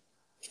sad.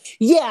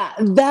 Yeah,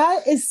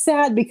 that is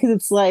sad, because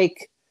it's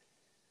like,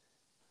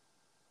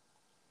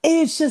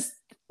 it's just,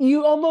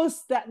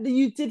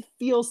 you did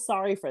feel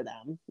sorry for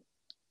them.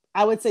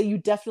 I would say you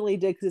definitely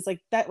did, because it's like,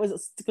 that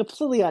was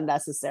completely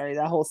unnecessary,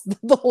 the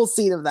whole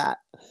scene of that.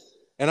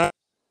 And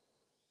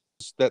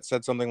that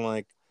said something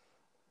like,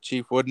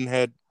 Chief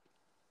Woodenhead,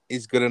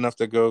 he's good enough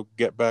to go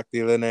get back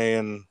the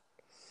Aline,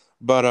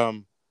 but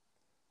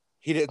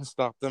he didn't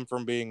stop them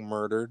from being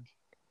murdered.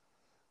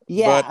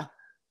 Yeah.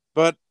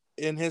 But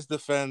in his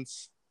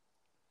defense,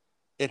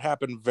 it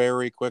happened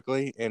very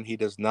quickly, and he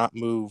does not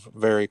move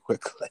very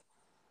quickly.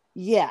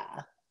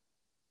 Yeah.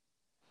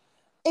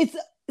 It's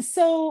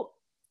so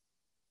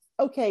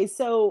okay.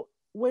 So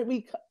when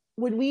we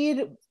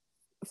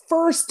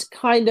first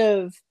kind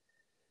of,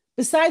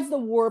 besides the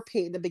war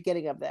paint in the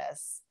beginning of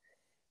this,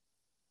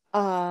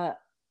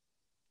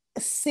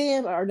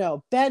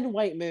 Ben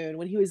Whitemoon,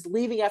 when he was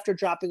leaving after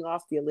dropping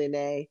off the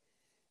Eline,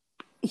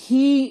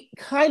 he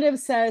kind of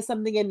says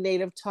something in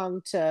native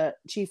tongue to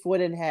Chief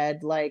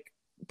Woodenhead, like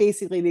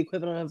basically the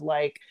equivalent of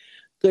like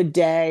good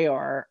day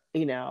or,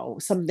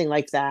 something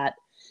like that.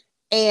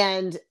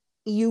 And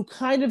you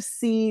kind of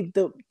see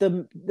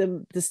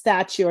the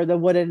statue or the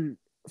wooden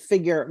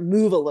figure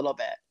move a little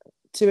bit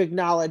to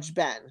acknowledge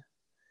Ben.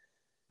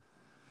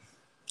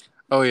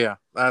 Oh yeah,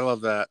 I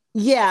love that.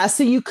 Yeah,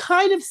 so you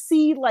kind of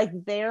see like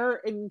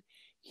there, and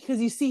because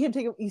you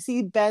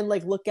see Ben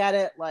like look at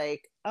it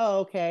like,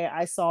 oh, okay,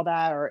 I saw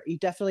that, or you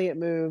definitely it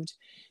moved,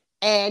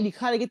 and you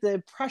kind of get the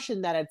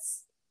impression that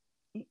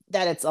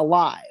it's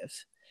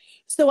alive.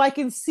 So I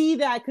can see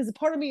that because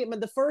part of me,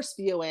 the first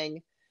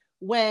viewing,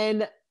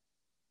 when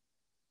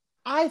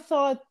I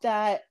thought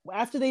that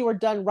after they were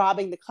done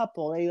robbing the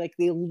couple,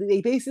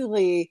 they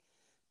basically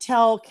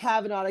tell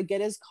Kavanaugh to get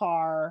his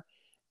car,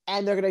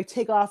 and they're going to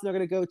take off. And they're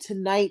going to go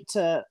tonight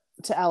to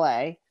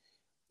LA.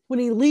 When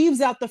he leaves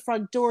out the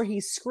front door,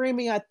 he's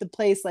screaming at the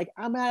place like,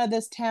 "I'm out of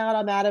this town.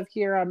 I'm out of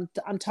here. I'm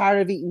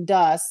tired of eating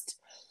dust."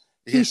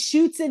 Yeah. He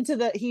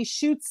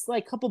shoots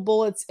like a couple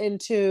bullets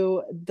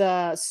into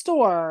the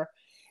store,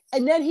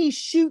 and then he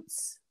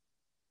shoots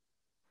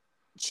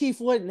Chief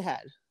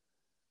Woodenhead.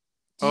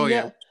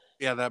 Yeah.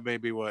 Yeah, that may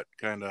be what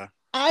kind of...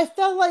 I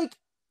felt like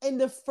in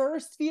the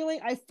first viewing,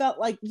 now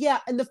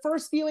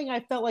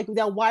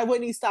why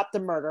wouldn't he stop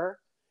the murder?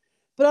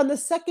 But on the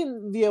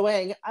second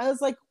viewing, I was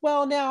like,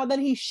 well, now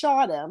then he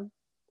shot him.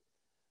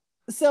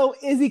 So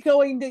is he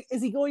going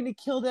to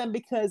kill them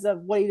because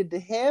of what he did to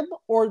him,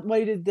 or what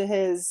he did to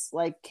his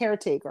like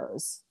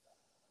caretakers?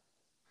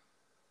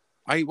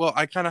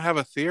 I kind of have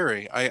a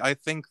theory. I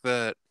think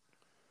that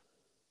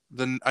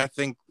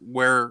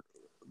where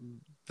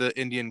the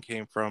Indian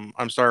came from.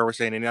 I'm sorry, we're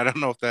saying Indian. I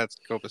don't know if that's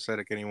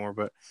copacetic anymore,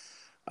 but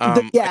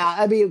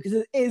because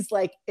it is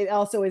like, it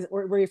also is,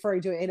 we're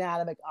referring to an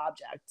inanimate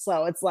object,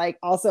 so it's like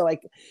also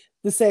like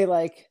to say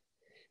like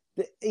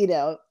the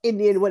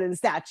Indian wooden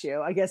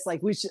statue. I guess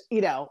like we should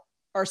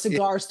or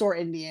cigar store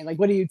Indian. Like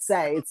what do you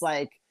say? It's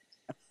like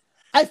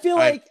I feel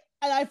like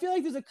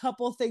there's a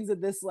couple things that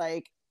this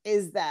like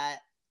is that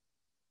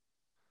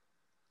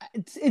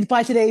it's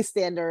by today's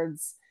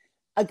standards.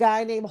 A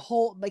guy named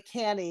Holt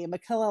McKinley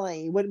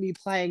wouldn't be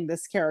playing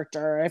this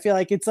character. I feel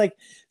like it's like,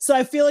 so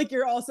I feel like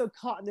you're also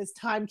caught in this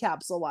time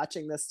capsule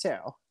watching this too.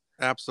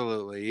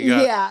 Absolutely.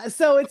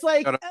 So it's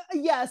like,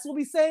 yes, we'll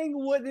be saying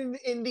wooden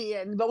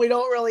Indian, but we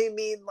don't really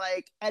mean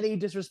like any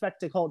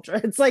disrespect to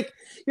culture. It's like,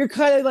 you're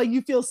kind of like,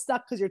 you feel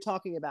stuck because you're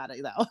talking about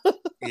it though.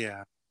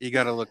 Yeah. You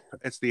got to look,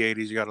 it's the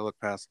 80s. You got to look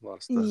past a lot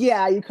of stuff.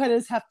 Yeah. You kind of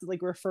just have to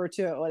like refer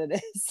to it what it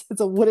is.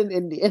 It's a wooden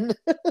Indian.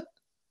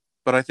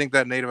 But I think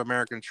that Native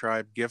American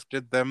tribe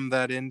gifted them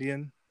that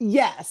Indian.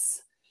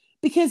 Yes,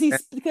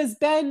 because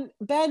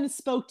Ben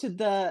spoke to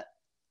the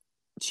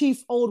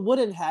Chief Old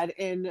Woodenhead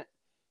in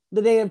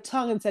the native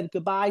tongue and said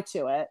goodbye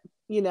to it,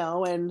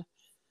 and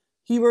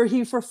he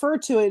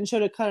referred to it and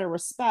showed a kind of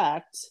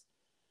respect.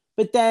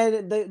 But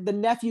then the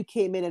nephew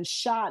came in and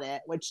shot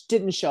it, which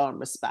didn't show him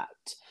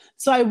respect.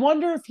 So I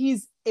wonder if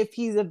he's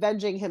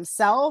avenging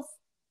himself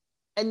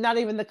and not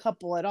even the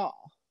couple at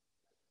all.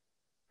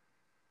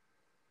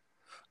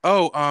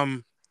 Oh,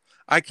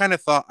 I kind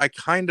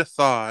of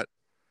thought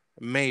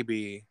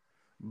maybe,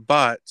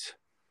 but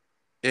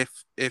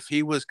if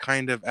he was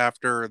kind of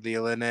after the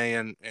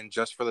Eline and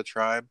just for the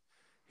tribe,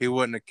 he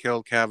wouldn't have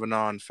killed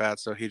Kavanaugh and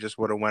Fatso. He just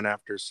would have went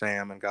after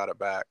Sam and got it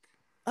back.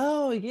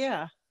 Oh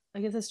yeah,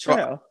 I guess that's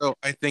true. So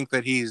I think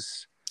that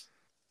he's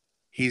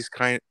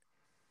kind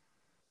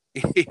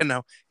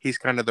he's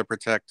kind of the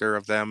protector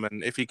of them,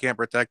 and if he can't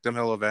protect them,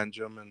 he'll avenge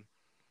them. And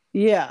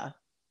yeah.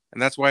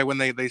 And that's why when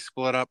they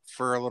split up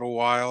for a little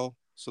while,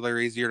 so they're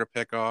easier to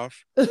pick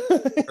off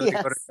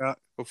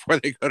before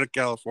they go to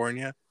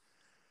California.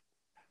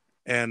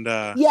 And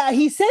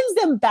he sends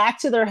them back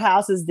to their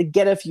houses to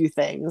get a few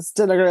things.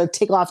 So they're going to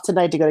take off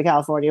tonight to go to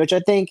California, which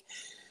I think,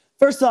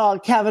 first of all,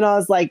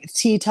 Kavanaugh's like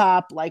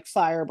T-top, like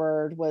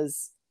Firebird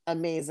was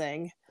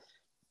amazing.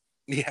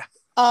 Yeah.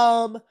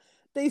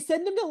 They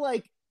send him to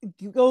like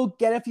go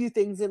get a few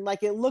things, and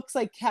like it looks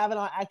like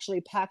Kavanaugh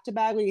actually packed a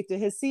bag when you get to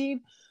his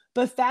scene.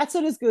 But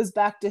Fatso just goes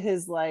back to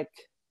his like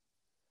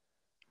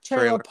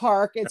trailer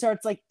park and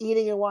starts like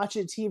eating and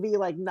watching TV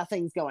like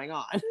nothing's going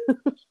on.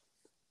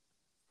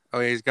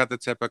 Oh yeah, he's got the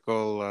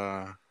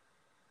typical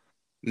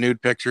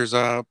nude pictures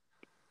up.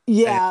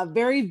 Yeah,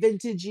 very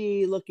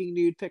vintagey looking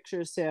nude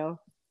pictures too.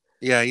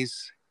 Yeah,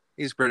 he's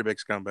a pretty big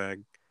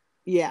scumbag.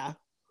 Yeah.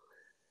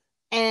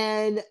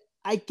 And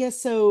I guess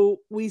so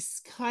we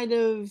kind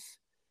of,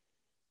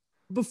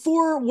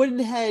 before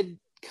Woodenhead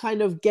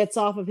kind of gets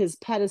off of his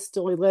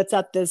pedestal, he lets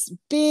out this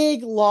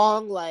big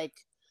long like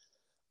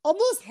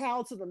almost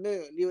howl to the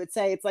moon. You would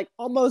say it's like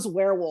almost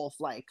werewolf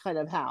like kind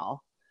of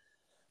howl.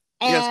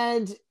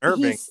 And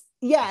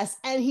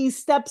and he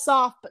steps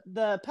off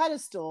the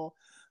pedestal,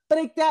 but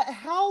like that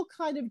howl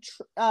kind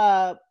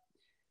of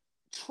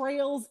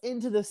trails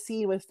into the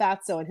scene with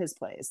Fatso in his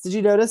place. Did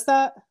you notice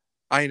that?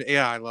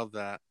 I love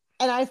that.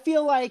 And I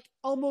feel like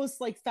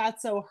almost like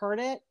Fatso heard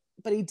it,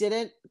 but he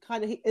didn't.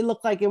 Kind of, it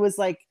looked like it was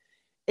like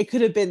it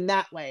could have been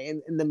that way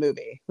in the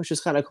movie, which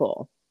was kind of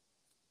cool.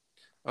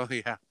 Oh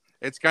yeah,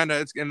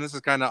 and this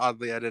is kind of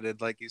oddly edited.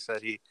 Like you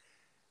said,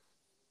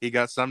 he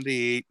got something to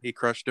eat. He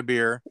crushed a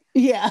beer.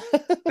 Yeah.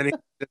 Then he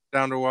sits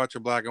down to watch a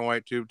black and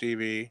white tube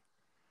TV.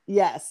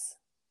 Yes.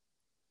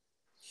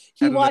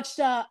 He And watched.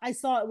 I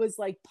saw it was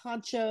like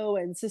Pancho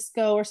and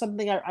Cisco or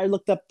something. I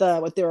looked up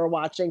what they were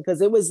watching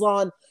because it was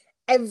on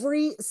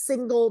every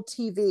single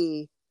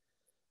TV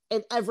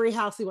in every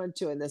house we went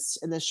to in this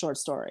short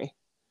story.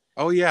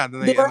 Oh yeah,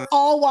 They were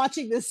all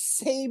watching the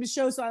same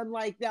show. So I'm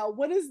like, now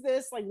what is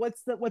this? Like,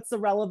 what's the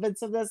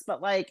relevance of this?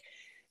 But like,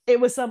 it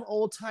was some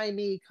old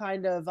timey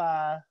kind of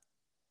I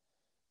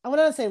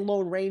wouldn't say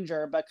Lone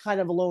Ranger, but kind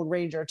of a Lone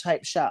Ranger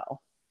type show.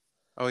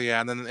 Oh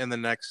yeah, and then in the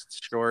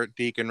next short,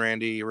 Deke and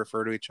Randy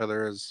refer to each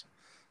other as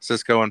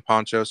Cisco and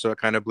Pancho, so it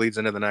kind of bleeds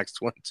into the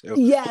next one too.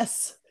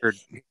 Yes,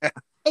 Yeah.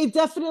 It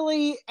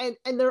definitely, and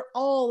they're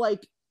all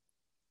like,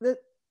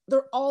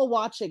 they're all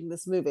watching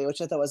this movie, which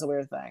I thought was a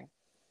weird thing.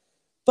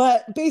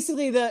 But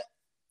basically, the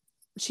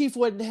Chief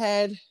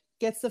Woodenhead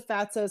gets to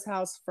Fatso's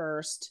house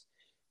first,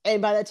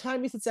 and by the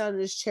time he sits down in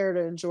his chair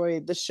to enjoy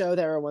the show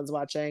that everyone's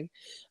watching,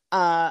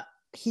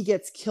 he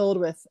gets killed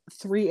with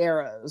 3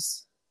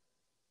 arrows.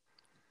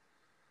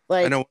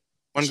 Like, I know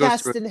one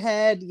chest goes and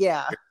head,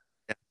 yeah.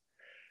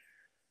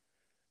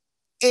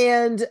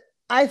 And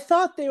I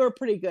thought they were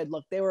pretty good.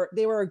 Look, they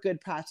were a good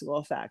practical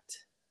effect.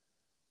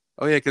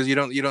 Oh yeah, because you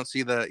don't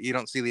see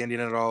the Indian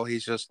at all.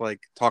 He's just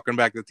like talking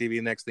back to the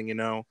TV. Next thing you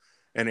know,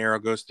 an arrow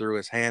goes through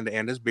his hand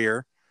and his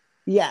beer.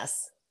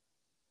 Yes.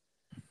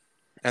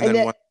 And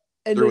then one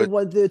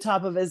through the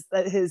top of his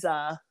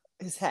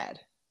head.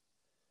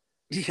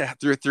 Yeah,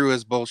 through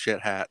his bullshit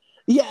hat.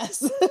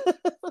 Yes.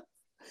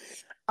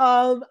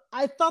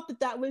 I thought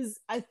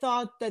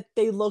that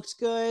they looked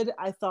good.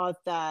 I thought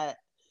that,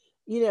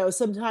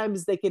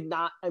 sometimes they could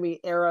not,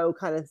 arrow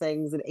kind of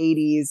things in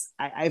 80s.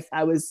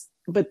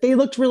 But they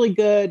looked really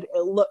good.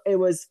 It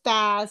was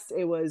fast.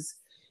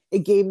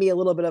 It gave me a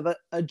little bit of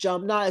a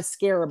jump, not a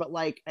scare, but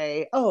like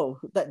you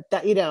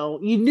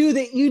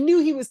knew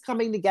he was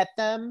coming to get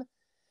them.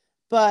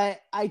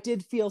 But I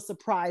did feel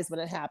surprised when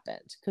it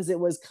happened because it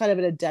was kind of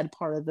in a dead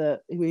part of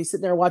when he's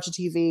sitting there watching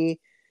TV.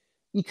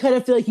 You kind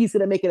of feel like he's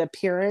going to make an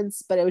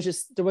appearance, but there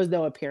was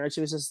no appearance.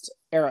 It was just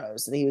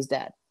arrows and he was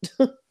dead.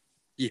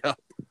 Yeah.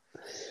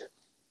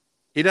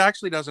 He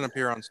actually doesn't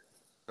appear on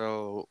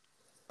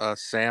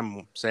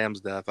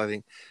Sam's death, I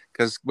think,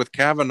 because with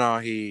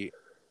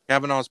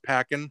Kavanaugh's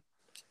packing.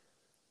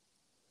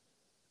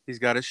 He's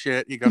got his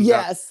shit. He comes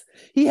out. Yes.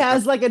 He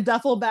has like a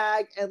duffel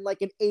bag and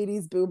like an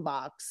 80s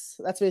boombox.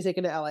 That's what he's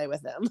taking to LA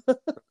with him.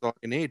 That's all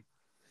you need.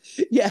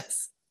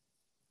 Yes.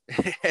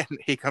 And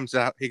he comes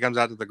out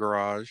to the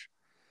garage.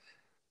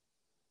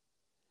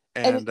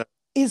 And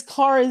his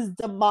car is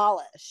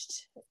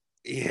demolished.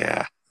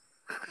 Yeah.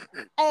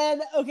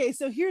 And okay,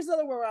 so here's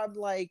another where I'm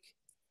like,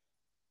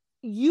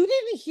 you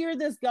didn't hear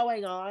this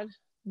going on.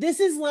 This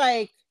is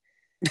like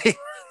the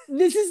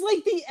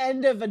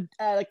end of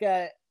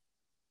a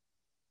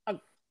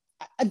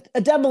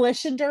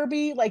demolition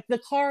derby. Like the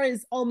car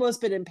has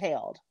almost been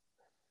impaled.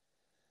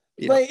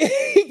 Yeah. Like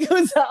he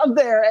goes out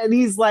there and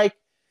he's like,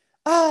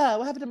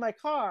 what happened to my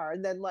car?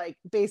 And then like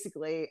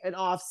basically an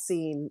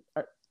off-scene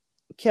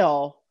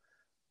kill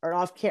or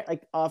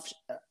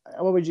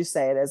what would you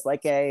say it is?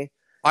 Like I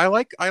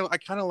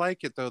kind of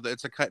like it though. That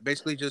it's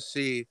basically just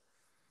see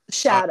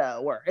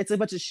shadow work. It's a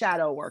bunch of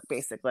shadow work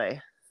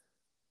basically.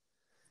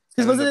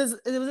 Because wasn't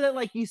it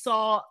like you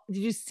saw? Did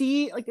you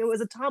see like it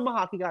was a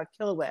tomahawk he got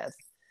killed with?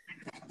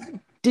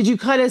 Did you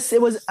kind of?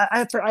 It was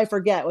I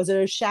forget. Was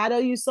it a shadow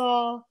you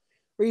saw,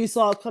 where you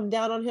saw it come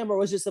down on him, or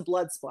was it just a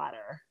blood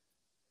splatter?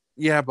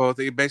 Yeah, both.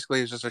 It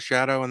basically is just a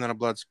shadow and then a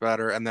blood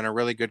splatter, and then a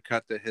really good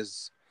cut to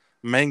his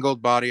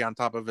mangled body on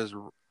top of his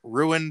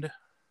ruined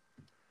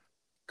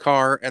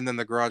car, and then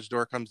the garage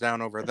door comes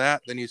down over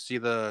that. Then you see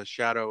the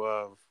shadow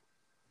of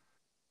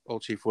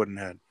old Chief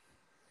Woodenhead.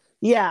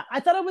 Yeah,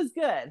 I thought it was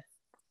good.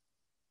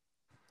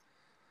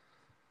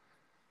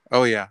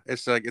 Oh yeah,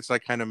 it's like it's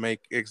like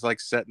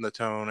setting the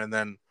tone, and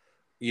then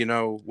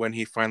when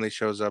he finally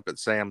shows up at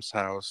Sam's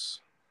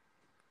house,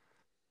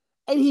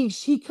 and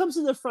he comes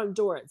to the front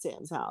door at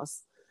Sam's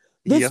house.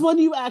 This one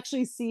you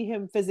actually see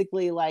him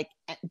physically like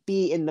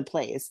be in the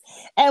place.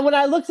 And when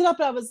I looked it up,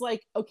 I was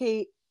like,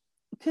 okay,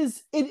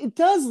 because it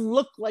does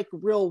look like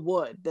real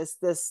wood. This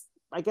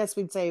I guess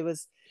we'd say it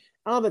was,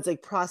 I don't know if it's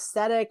like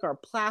prosthetic or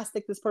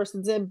plastic this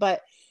person's in,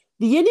 but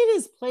the Indian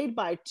is played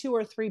by 2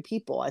 or 3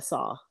 people I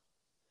saw.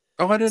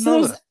 Oh, I didn't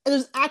know that.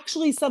 There's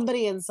actually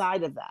somebody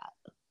inside of that.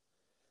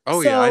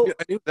 Oh, yeah, I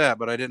knew that,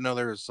 but I didn't know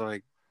there was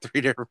like 3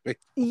 different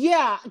people.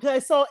 Yeah, because I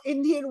saw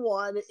Indian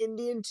 1,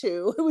 Indian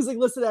 2. It was like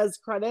listed as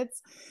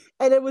credits,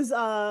 and it was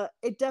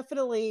it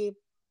definitely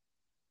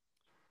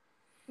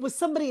was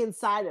somebody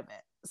inside of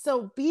it.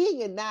 So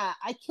being in that,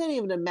 I can't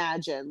even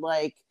imagine,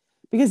 like,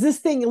 because this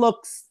thing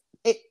looks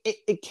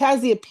it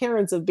has the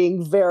appearance of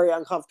being very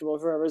uncomfortable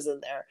for whoever's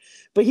in there.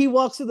 But he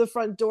walks through the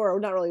front door, or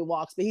not really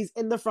walks, but he's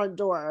in the front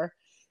door,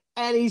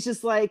 and he's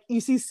just like,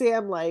 you see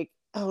Sam like,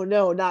 oh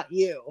no, not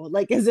you,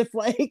 like as if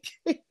like,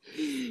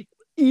 he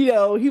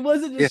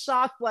wasn't just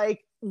shocked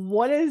like,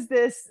 what is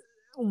this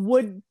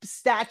wood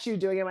statue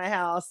doing in my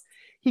house?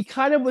 He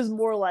kind of was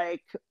more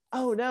like,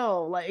 oh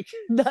no, like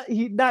not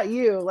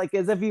you, like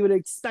as if you would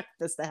expect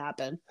this to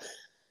happen.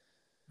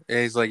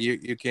 Yeah, he's like,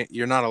 you can't,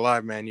 you're not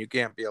alive, man. You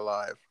can't be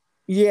alive.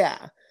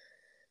 Yeah.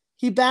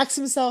 He backs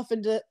himself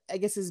into, I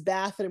guess, his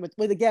bathroom with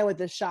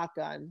the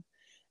shotgun.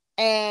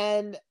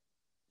 And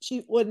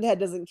Chief Woodenhead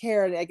doesn't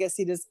care, and I guess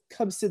he just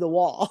comes through the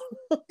wall.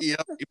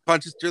 Yep. He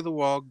punches through the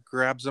wall,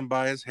 grabs him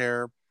by his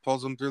hair,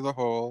 pulls him through the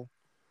hole,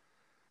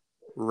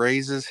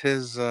 raises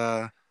his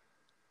was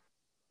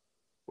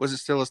it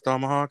still his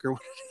tomahawk or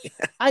what?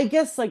 I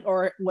guess like,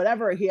 or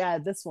whatever he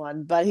had this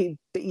one, but he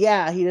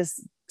just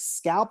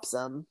scalps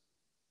him.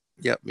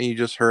 Yep, you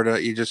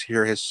just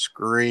hear his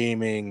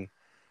screaming,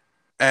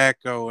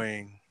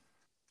 echoing.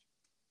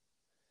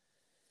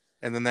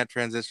 And then that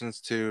transitions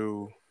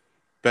to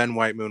Ben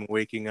Whitemoon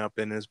waking up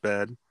in his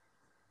bed.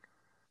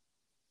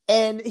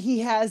 And he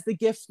has the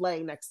gift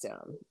laying next to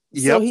him.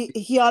 Yep. So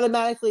he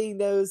automatically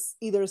knows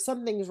either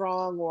something's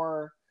wrong,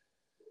 or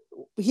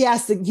he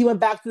went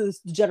back to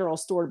the general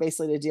store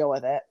basically to deal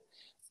with it.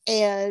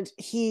 And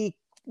he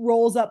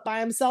rolls up by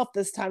himself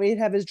this time. He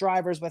didn't have his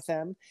drivers with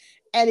him.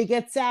 And he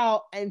gets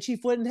out, and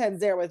Chief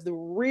Woodenhead's there with the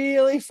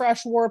really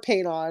fresh war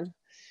paint on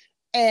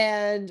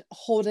and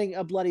holding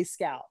a bloody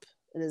scalp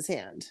in his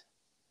hand.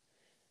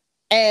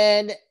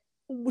 And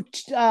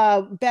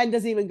Ben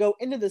doesn't even go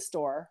into the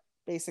store,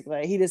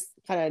 basically. He just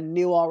kind of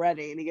knew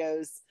already. And he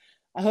goes,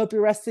 I hope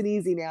you're resting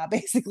easy now,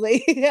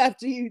 basically,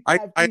 after you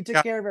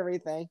took care of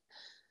everything.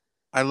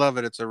 I love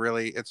it. It's a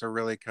really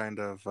kind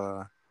of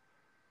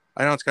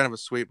I know it's kind of a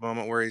sweet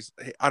moment where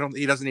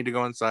he doesn't need to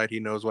go inside.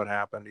 He knows what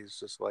happened. He's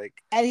just like,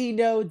 and he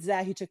knows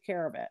that he took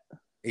care of it.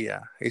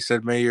 Yeah. He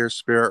said, may your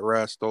spirit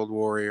rest, old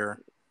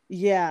warrior.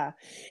 Yeah.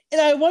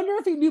 And I wonder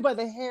if he knew by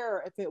the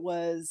hair if it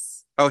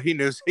was. Oh, he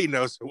knows it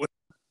was.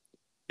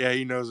 Yeah,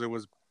 he knows it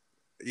was.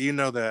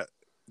 That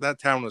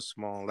town was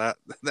small. That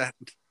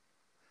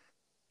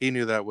he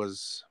knew that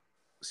was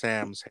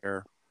Sam's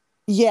hair.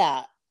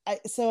 Yeah.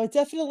 So it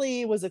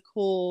definitely was a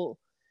cool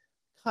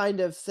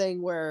kind of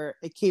thing where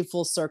it came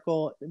full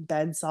circle.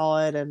 Ben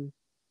saw it, and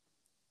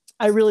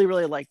I really,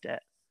 really liked it.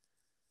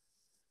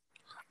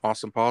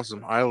 Awesome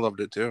possum. I loved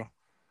it too.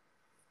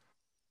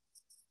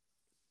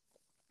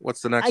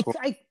 What's the next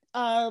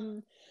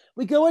one?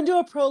 We go into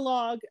a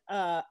prologue,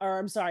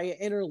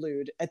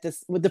 interlude at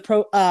this with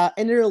the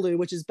interlude,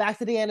 which is back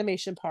to the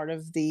animation part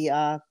of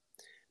the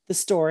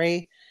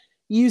story.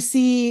 You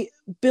see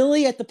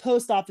Billy at the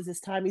post office this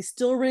time. He's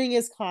still reading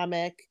his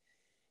comic.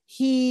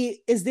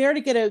 He is there to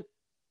get a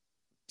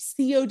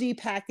COD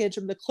package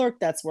from the clerk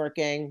that's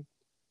working.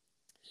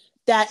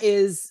 That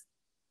is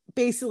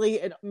basically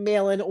a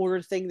mail-in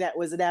order thing that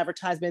was an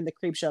advertisement in the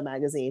Creepshow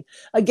magazine.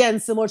 Again,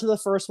 similar to the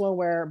first one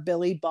where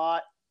Billy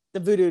bought the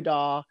voodoo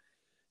doll.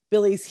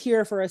 Billy's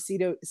here for a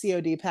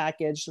COD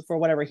package for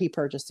whatever he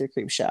purchased through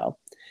Creepshow.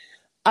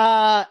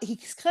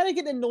 He's kind of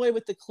getting annoyed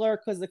with the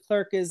clerk because the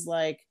clerk is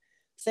like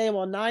saying,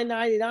 well,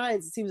 $9.99,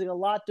 it seems like a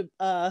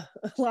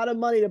lot of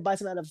money to buy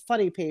some out of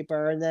funny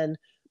paper. And then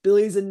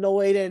Billy's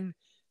annoyed, and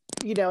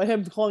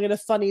him calling it a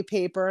funny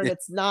paper, and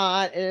it's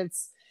not,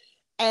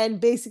 and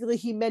basically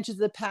he mentions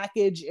the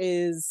package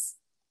is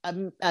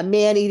a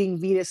man-eating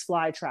Venus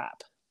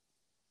flytrap.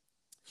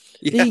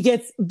 Yeah.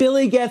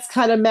 Billy gets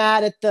kind of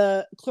mad at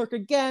the clerk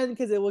again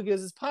because it will give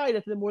his pie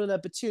nothing more than a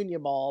petunia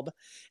bulb,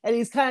 and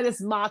he's kind of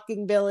just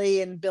mocking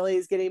Billy, and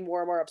Billy's getting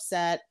more and more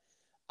upset.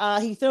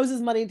 He throws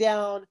his money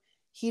down.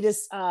 He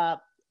just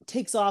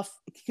takes off.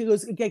 He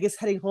goes, I guess,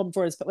 heading home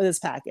with his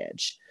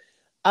package.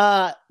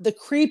 The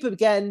creep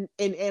again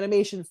in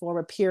animation form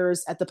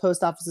appears at the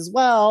post office as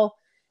well,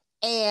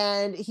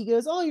 and he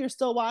goes, "Oh, you're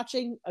still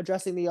watching?"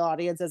 addressing the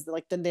audience as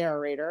the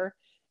narrator.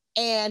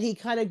 And he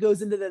kind of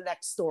goes into the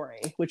next story,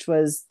 which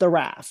was the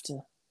raft.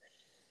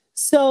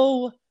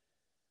 So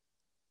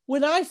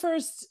when I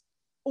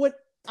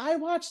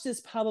watched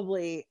this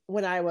probably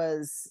when I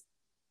was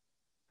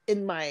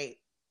in my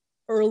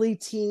early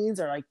teens,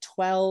 or like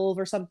 12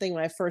 or something,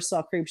 when I first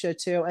saw Creepshow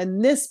 2.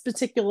 And this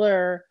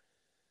particular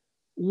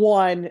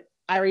one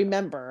I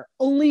remember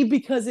only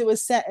because it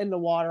was set in the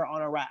water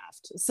on a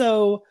raft.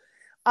 So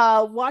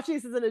watching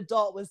this as an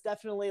adult was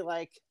definitely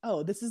like,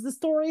 oh, this is the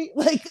story.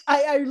 Like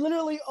I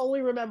literally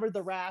only remembered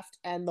the raft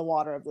and the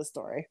water of the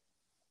story.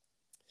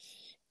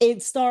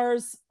 It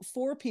stars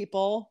 4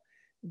 people: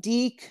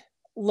 Deke,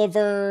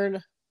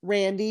 Laverne,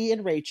 Randy,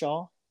 and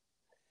Rachel.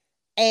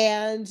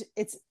 And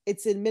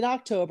it's in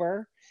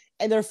mid-October,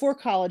 and they're 4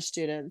 college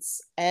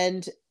students,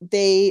 and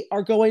they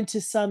are going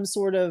to some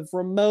sort of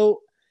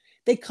remote.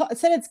 It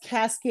said it's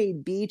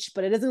Cascade Beach,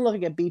 but it doesn't look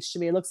like a beach to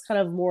me. It looks kind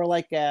of more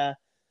like a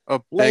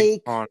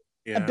lake, pond.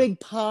 Yeah. A big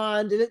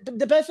pond, and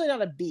definitely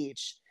not a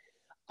beach.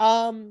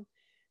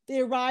 they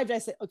arrived, I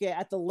say, okay,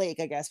 at the lake,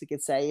 I guess we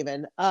could say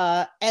even.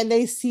 And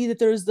they see that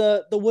there's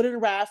the wooden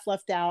raft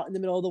left out in the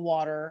middle of the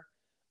water,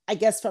 I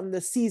guess from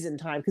the season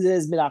time, because it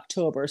is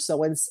mid-October. So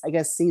when's, I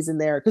guess, season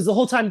there, because the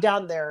whole time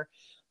down there,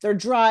 they're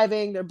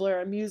driving, they're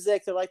blaring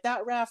music. They're like,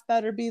 that raft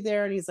better be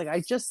there. And he's like,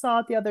 I just saw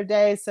it the other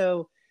day.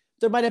 So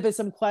there might have been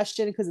some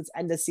question because it's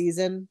end of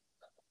season.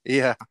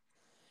 Yeah.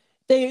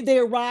 They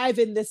arrive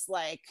in this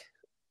like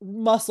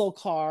muscle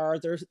car.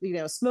 They're,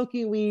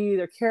 smoking weed.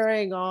 They're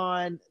carrying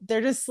on.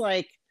 They're just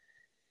like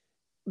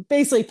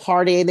basically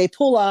partying. They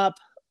pull up,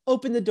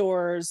 open the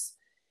doors.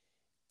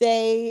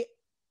 They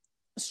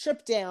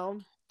strip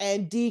down.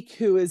 And Deke,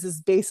 who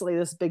is basically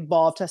this big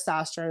ball of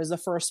testosterone, is the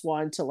first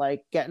one to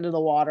like get into the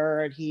water,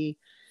 and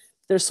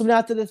they're swimming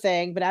out to the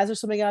thing. But as they're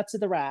swimming out to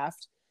the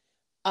raft,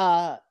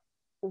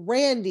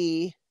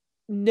 Randy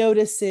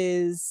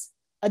notices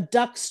a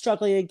duck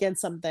struggling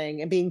against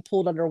something and being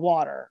pulled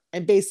underwater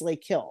and basically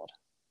killed.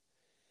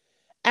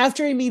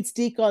 After he meets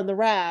Deke on the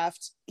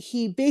raft,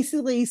 he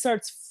basically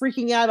starts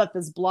freaking out about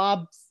this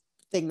blob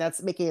thing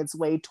that's making its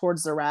way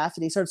towards the raft,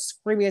 and he starts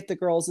screaming at the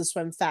girls to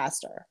swim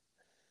faster.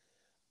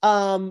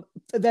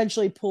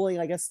 Eventually pulling,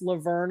 I guess,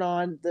 Laverne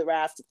on the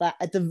raft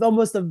at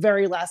almost the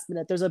very last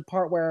minute. There's a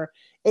part where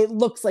it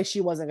looks like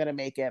she wasn't going to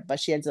make it, but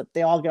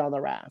they all get on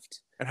the raft.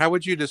 And how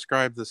would you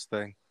describe this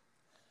thing?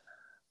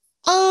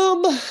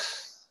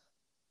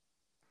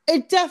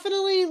 It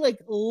definitely like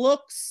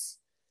looks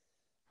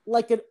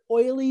like an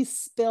oily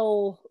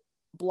spill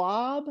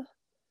blob,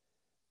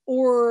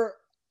 or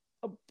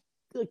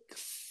like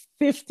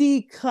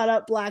 50 cut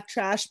up black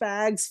trash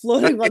bags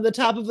floating on the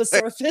top of a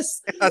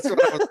surface. That's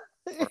what I was.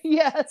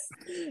 Yes.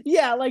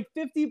 Yeah, like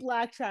 50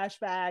 black trash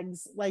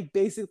bags, like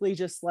basically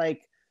just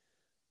like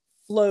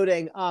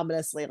floating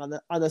ominously on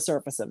the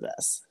surface of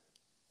this.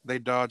 They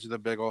dodge the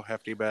big old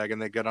hefty bag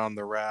and they get on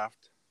the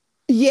raft.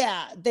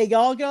 Yeah, they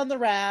all get on the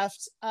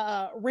raft.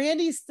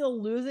 Randy's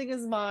still losing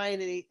his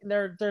mind, and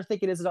they're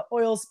thinking, is it an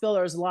oil spill?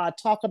 There's a lot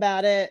of talk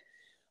about it.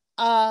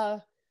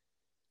 But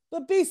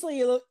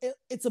basically,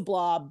 it's a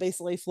blob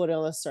basically floating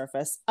on the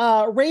surface.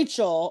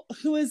 Rachel,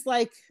 who is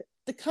like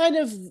the kind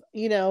of,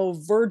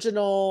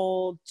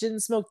 virginal, didn't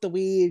smoke the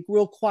weed,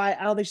 real quiet.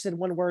 I don't think she said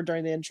one word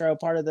during the intro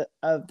part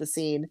of the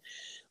scene.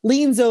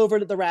 Leans over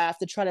to the raft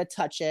to try to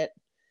touch it.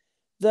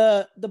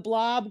 The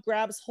blob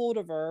grabs hold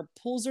of her,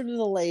 pulls her into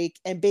the lake,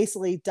 and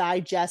basically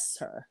digests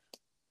her.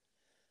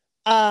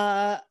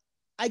 I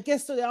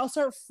guess so they all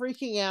start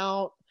freaking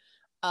out.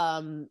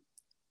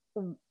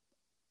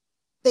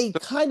 They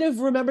kind of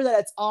remember that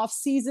it's off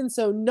season,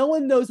 so no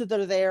one knows that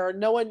they're there.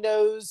 No one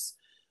knows.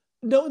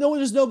 No,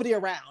 there's nobody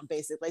around,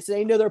 basically. So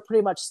they know they're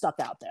pretty much stuck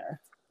out there.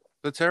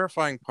 The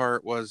terrifying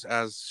part was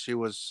as she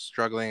was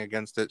struggling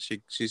against it,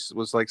 she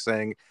was like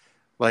saying,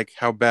 like,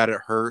 how bad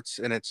it hurts,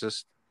 and it's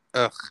just,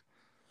 ugh.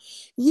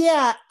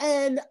 Yeah,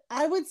 and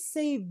I would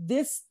say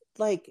this,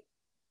 like,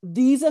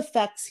 these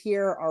effects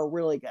here are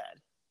really good.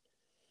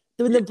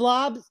 When the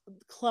blob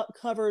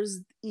covers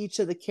each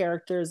of the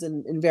characters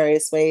in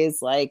various ways,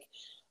 like,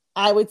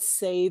 I would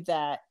say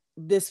that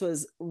this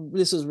was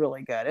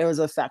really good. It was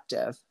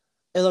effective.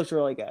 It looked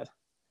really good.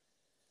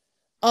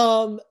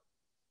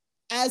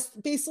 As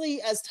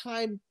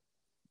time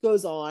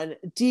goes on,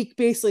 Deke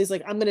basically is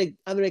like, I'm gonna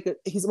make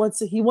he wants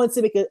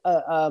to make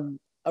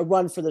a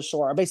run for the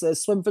shore, basically a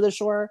swim for the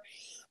shore,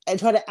 and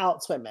try to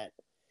outswim it.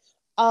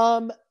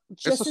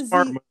 It's a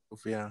smart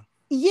move, yeah.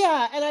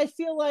 Yeah, and I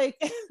feel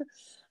like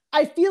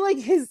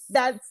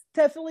that's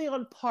definitely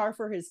on par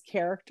for his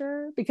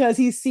character, because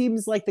he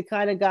seems like the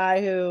kind of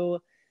guy who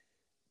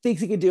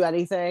thinks he can do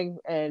anything,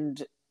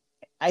 and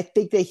I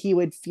think that he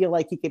would feel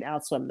like he can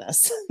outswim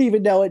this,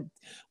 even though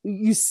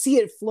you see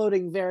it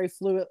floating very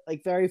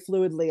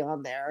fluidly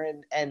on there,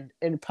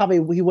 and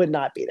probably he would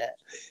not beat it.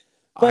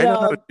 But, I know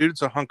how to do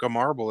it's a hunk of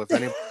marble, if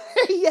anybody.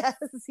 Yes,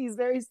 he's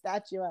very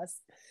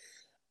statuesque.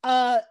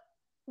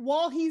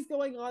 While he's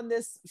going on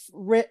this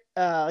rant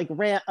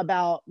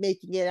about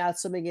making it,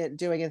 outswimming it,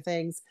 doing it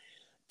things,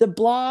 the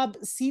blob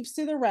seeps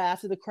through the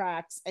raft, through the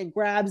cracks, and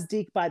grabs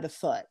Deke by the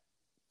foot.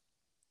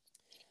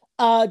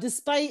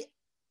 Despite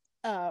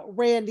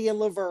Randy and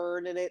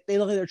Laverne, and they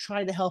look like they're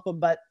trying to help him,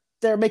 but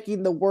they're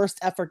making the worst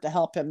effort to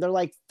help him. They're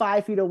like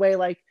 5 feet away,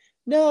 like,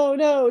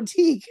 no,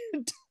 Deke,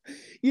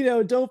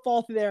 don't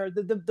fall through there.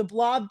 The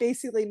blob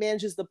basically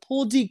manages to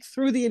pull Deke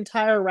through the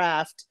entire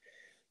raft,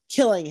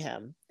 killing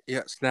him.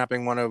 Yeah,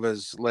 snapping one of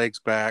his legs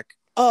back.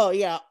 Oh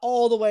yeah,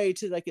 all the way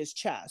to like his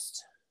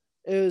chest.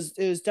 It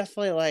was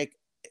definitely like,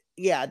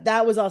 yeah,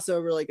 that was also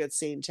a really good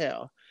scene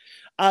too.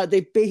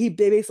 They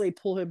basically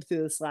pull him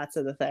through the slats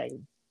of the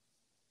thing.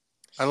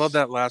 I love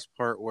that last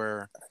part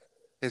where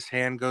his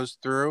hand goes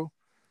through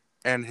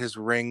and his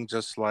ring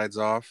just slides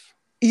off.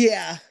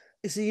 Yeah,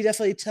 so you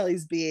definitely tell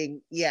he's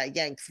being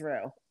yanked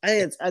through. I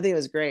think it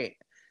was great.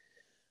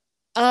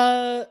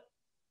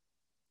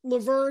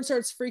 Laverne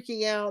starts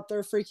freaking out.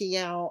 They're freaking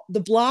out.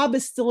 The blob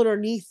is still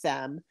underneath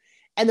them,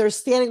 and they're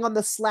standing on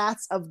the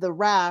slats of the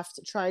raft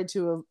trying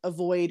to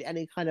avoid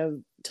any kind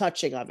of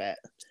touching of it.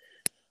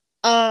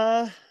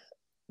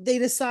 They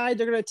decide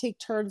they're going to take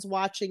turns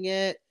watching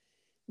it.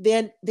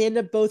 they end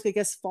up both, I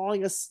guess,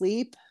 falling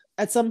asleep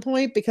at some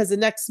point, because the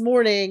next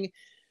morning,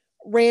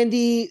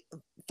 Randy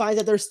finds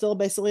that they're still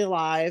basically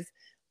alive.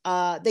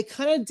 They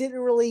kind of didn't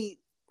really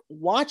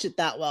watch it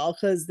that well,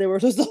 because they were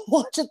supposed to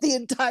watch it the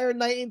entire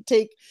night and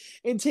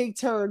take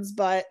turns,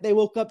 but they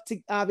woke up to,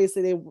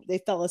 obviously they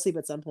fell asleep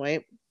at some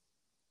point.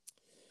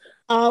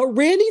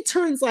 Randy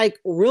turns like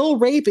real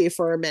rapey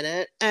for a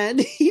minute, and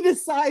he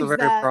decides It's a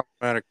very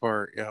problematic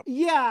part. Yeah.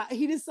 Yeah,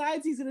 he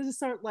decides he's gonna just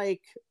start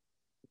like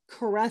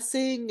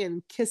caressing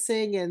and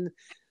kissing and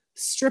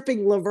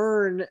stripping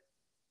Laverne,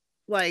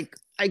 like,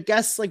 I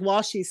guess, like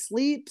while she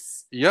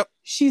sleeps. Yep.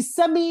 She's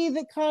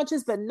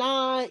semi-conscious, but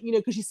not,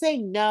 because she's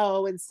saying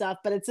no and stuff.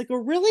 But it's like a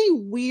really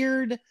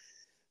weird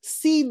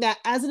scene that,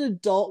 as an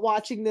adult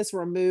watching this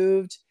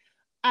removed,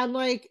 I'm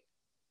like,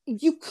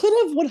 you could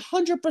have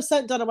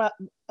 100%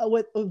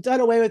 done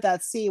away with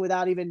that scene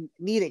without even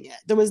needing it.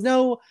 There was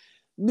no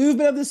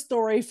movement of the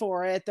story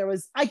for it. There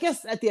was, I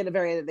guess, at the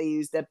very end they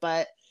used it,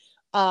 but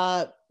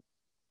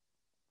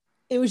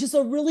it was just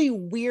a really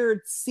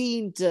weird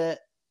scene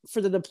for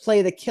them to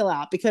play the kill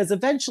out, because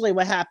eventually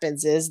what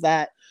happens is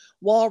that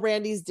while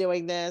Randy's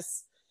doing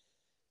this,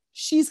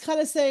 she's kind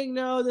of saying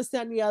no, this,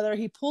 that, and the other.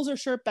 He pulls her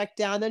shirt back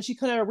down. Then she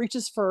kind of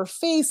reaches for her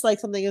face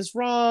like something is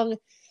wrong.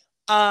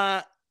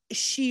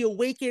 She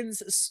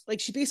awakens, like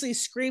she basically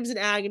screams in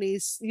agony.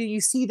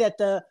 You see that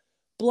the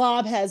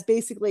blob has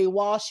basically,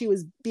 while she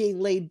was being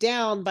laid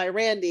down by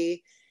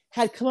Randy,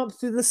 had come up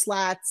through the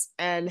slats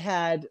and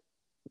had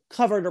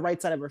covered the right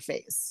side of her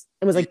face.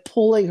 It was like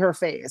pulling her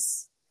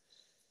face.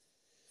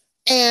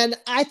 And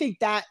I think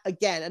that,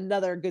 again,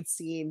 another good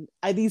scene.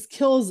 These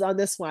kills on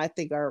this one, I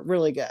think, are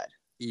really good.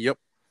 Yep.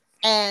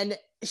 And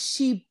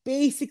she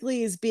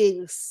basically is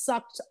being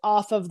sucked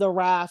off of the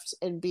raft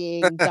and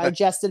being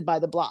digested by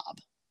the blob.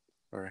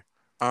 All right.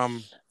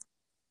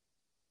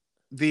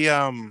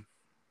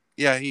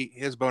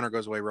 His boner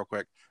goes away real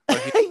quick.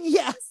 But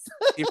yes.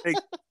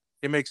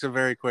 he makes a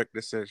very quick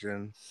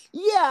decision.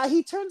 Yeah,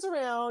 he turns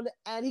around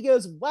and he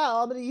goes,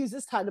 well, I'm going to use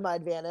this time to my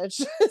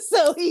advantage.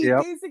 So he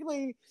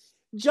basically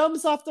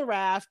jumps off the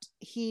raft.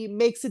 He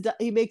makes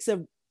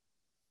a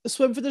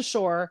swim for the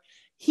shore.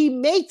 He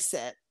makes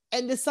it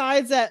and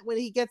decides that when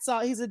he gets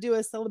off, he's going to do a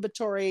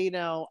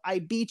celebratory, I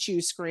beat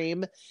you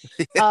scream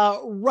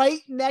right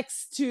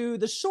next to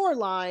the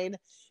shoreline.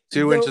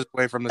 2 inches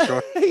away from the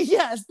shore.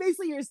 Yes,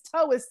 basically his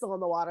toe is still in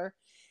the water.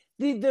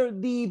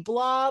 The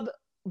blob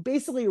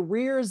basically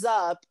rears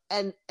up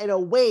and in a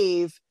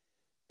wave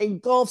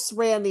engulfs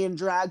Randy and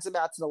drags him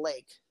out to the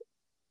lake.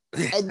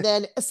 And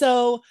then,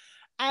 so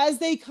as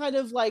they kind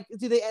of like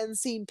do the end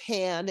scene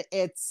pan,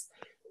 it's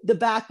the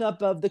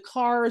backup of the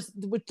cars,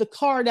 with the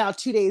car now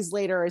 2 days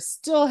later, it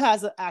still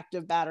has an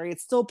active battery.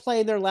 It's still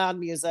playing their loud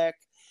music.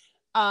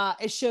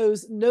 It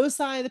shows no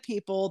sign of the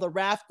people. The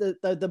raft,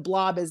 the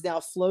blob is now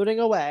floating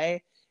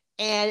away,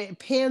 and it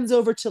pans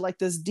over to like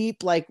this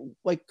deep, like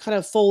kind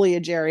of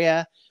foliage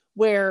area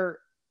where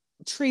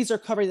trees are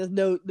covering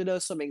the no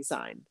swimming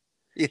sign.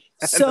 Yeah,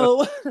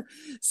 so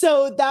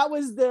that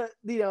was the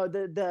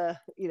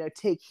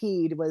take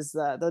heed was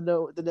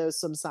the no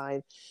swim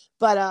sign,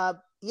 but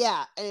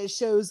yeah, and it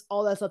shows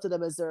all that's left of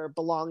them as their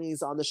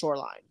belongings on the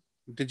shoreline.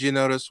 Did you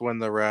notice when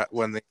the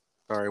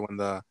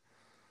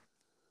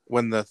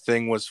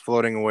thing was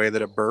floating away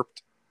that it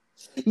burped?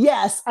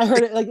 Yes, I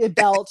heard it, like it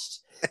belched.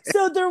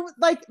 So there,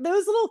 like,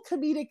 those little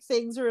comedic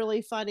things are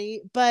really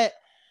funny, but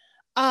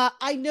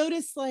I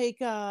noticed like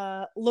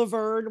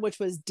Laverne, which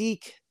was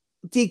Deke's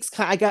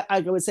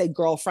I would say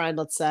girlfriend,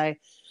 let's say,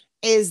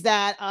 is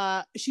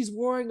that she's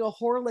wearing a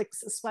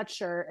Horlicks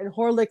sweatshirt, and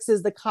Horlicks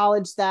is the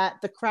college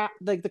that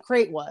the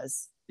crate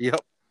was.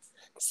 Yep.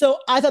 So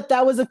I thought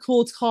that was a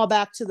cool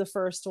callback to the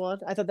first one.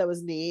 I thought that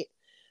was neat.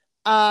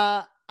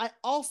 I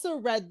also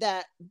read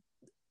that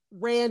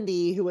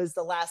Randy, who was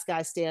the last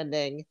guy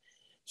standing,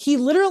 he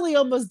literally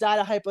almost died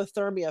of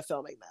hypothermia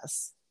filming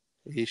this.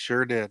 He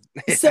sure did.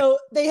 So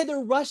they had to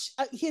rush.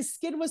 His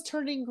skin was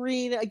turning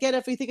green. Again,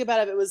 if we think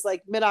about it, it was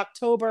like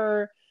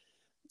mid-October.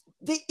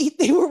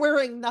 They were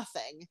wearing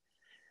nothing.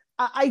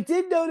 I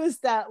did notice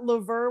that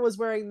Laverne was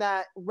wearing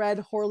that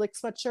red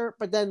Horlicks sweatshirt,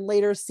 but then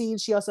later seen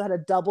she also had a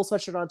double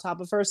sweatshirt on top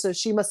of her, so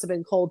she must have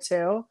been cold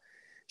too.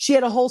 She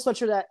had a whole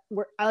sweatshirt I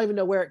don't even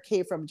know where it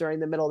came from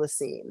during the middle of the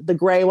scene. The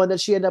gray one that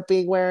she ended up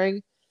being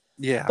wearing.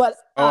 Yeah. But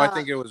I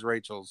think it was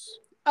Rachel's.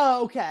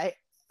 Oh, okay.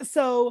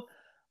 So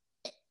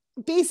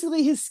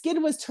basically his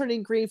skin was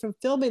turning green from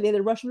filming. They had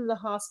to rush him to the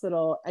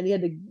hospital, and he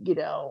had to,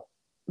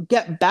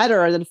 get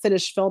better and then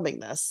finish filming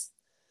this.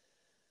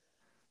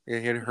 Yeah,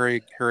 he had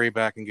to hurry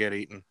back and get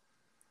eaten.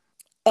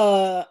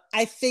 I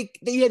think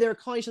they were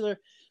calling each other,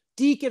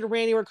 Deke and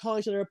Randy were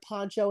calling each other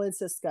Poncho and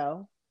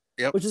Cisco.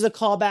 Yep. Which is a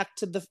callback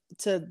to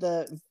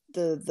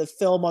the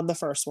film on the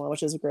first one,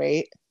 which is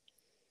great.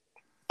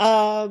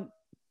 I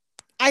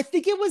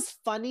think it was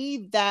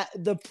funny that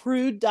the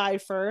prude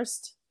died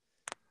first.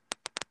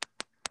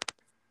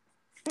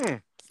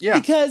 Yeah.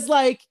 Because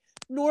like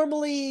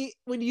normally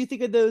when you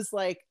think of those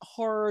like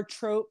horror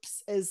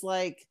tropes as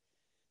like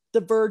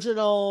the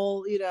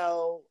virginal,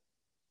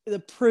 the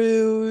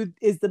prude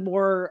is the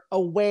more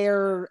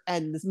aware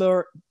and is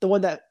more the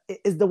one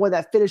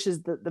that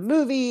finishes the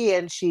movie,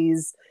 and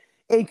she's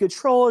in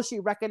control. She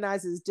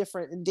recognizes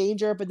different in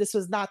danger, but this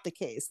was not the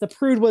case. The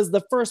prude was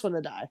the first one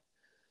to die.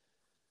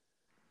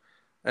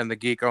 And the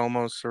geek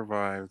almost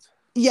survived.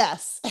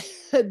 Yes.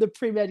 The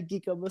pre-med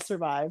geek almost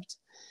survived.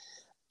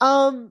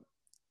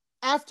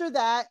 After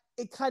that,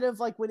 it kind of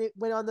like when it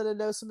went on the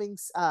no swimming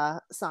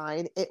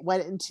sign, it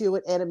went into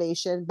an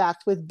animation back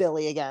with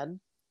Billy again.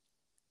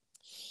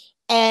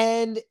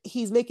 And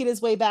he's making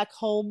his way back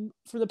home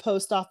from the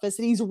post office,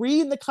 and he's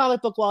reading the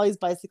comic book while he's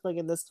bicycling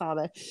in this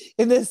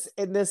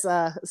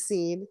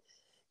scene.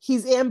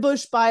 He's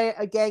ambushed by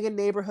a gang of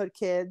neighborhood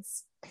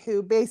kids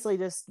who basically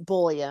just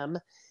bully him.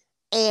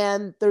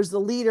 And there's the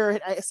leader.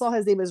 I saw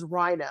his name is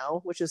Rhino,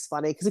 which is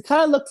funny because it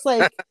kind of looks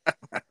like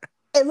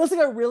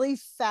a really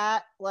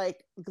fat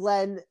like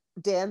Glenn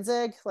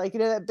Danzig, like, you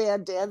know, that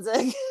band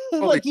Danzig.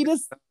 Like he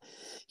just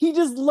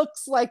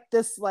looks like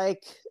this,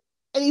 like,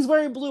 and he's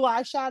wearing blue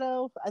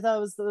eyeshadow. I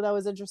thought that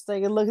was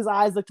interesting. And look, his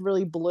eyes looked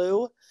really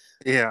blue.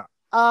 Yeah.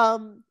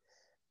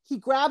 He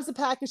grabs a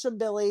package from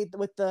Billy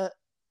with the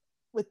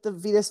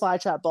Venus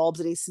flytrap bulbs,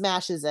 and he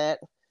smashes it.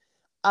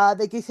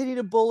 They continue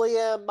to bully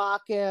him,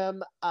 mock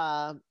him.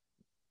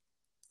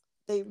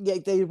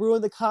 They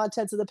ruin the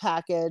contents of the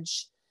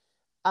package.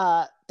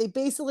 They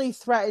basically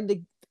threaten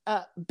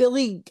to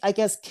Billy, I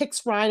guess,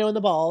 kicks Rhino in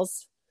the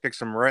balls. Kicks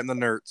him right in the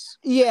nerds.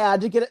 Yeah,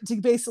 to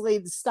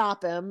basically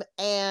stop him.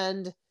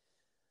 And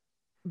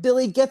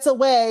Billy gets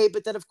away,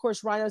 but then of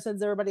course Rhino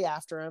sends everybody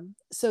after him.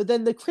 So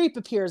then the creep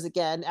appears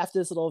again after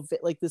this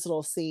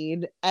little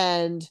scene,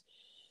 and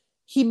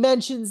he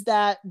mentions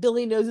that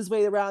Billy knows his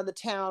way around the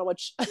town,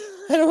 which I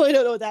don't really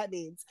know what that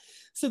means.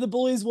 So the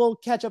bullies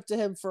won't catch up to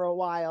him for a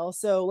while.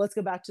 So let's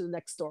go back to the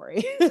next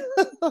story.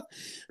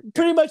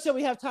 Pretty much so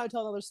we have time to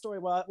tell another story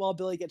while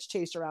Billy gets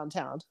chased around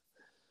town.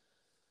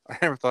 I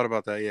never thought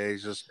about that. Yeah,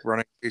 he's just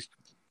running.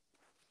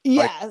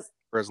 Yes.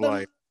 For his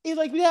life. He's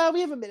like, yeah,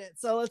 we have a minute.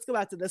 So let's go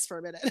back to this for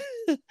a minute.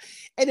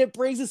 And it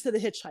brings us to the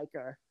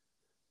hitchhiker.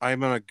 I'm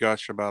going to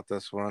gush about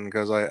this one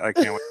because I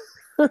can't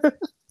wait.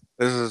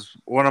 This is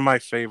one of my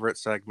favorite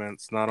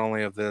segments, not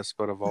only of this,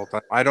 but of all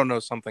time. I don't know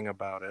something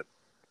about it.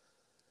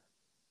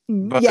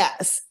 But,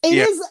 yes,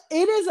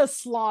 it is a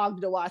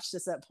slog to watch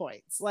this at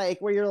points, like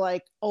where you're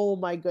like, oh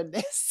my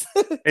goodness,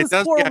 this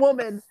poor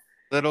woman.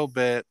 A little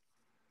bit,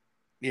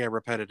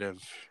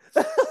 repetitive.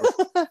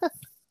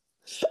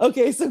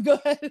 Okay, so go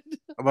ahead.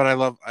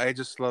 But I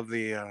just love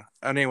the,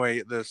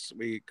 anyway,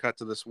 we cut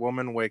to this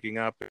woman waking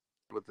up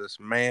with this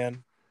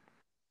man.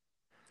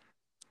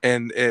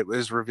 And it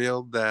was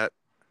revealed that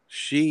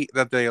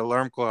the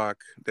alarm clock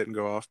didn't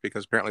go off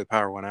because apparently the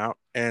power went out.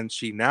 And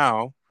she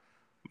now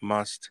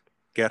must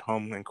get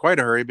home in quite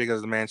a hurry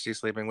because the man she's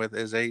sleeping with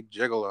is a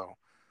gigolo,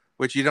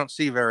 which you don't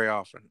see very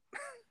often.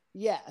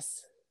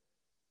 Yes.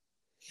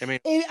 I mean,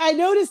 I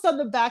noticed on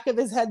the back of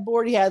his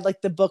headboard he had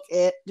like the book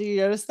It. Did you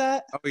notice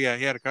that? Oh yeah,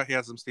 he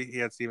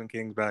had Stephen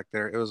King's back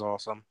there. It was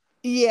awesome.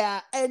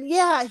 Yeah, and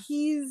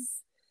he's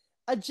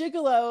a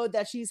gigolo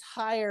that she's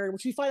hired,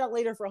 which we find out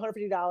later for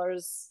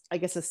 $150, I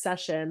guess, a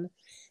session.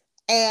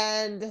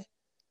 And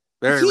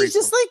he's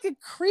just like a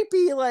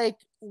creepy, like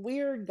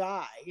weird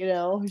guy, you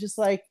know? He's just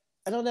like,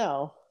 I don't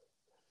know.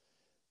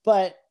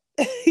 But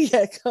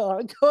yeah,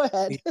 go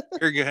ahead.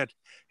 You're good.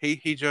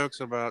 He jokes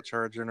about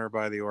charging her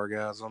by the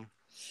orgasm.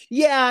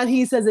 Yeah, and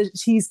he says that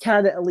he's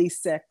counted at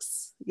least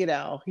 6. You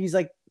know, he's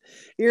like,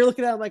 you're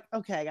looking at him like,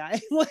 okay,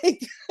 guy,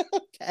 like,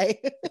 okay.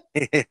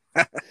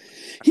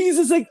 He's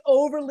just like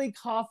overly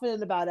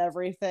confident about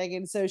everything,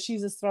 and so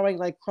she's just throwing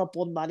like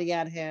crumpled money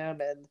at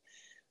him, and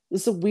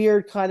this is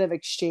weird kind of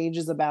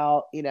exchanges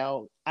about, you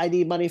know, I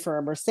need money for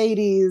a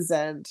Mercedes,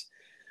 and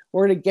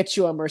we're gonna get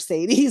you a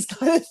Mercedes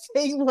kind of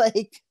thing,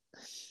 like.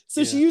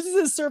 So she uses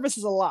his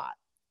services a lot.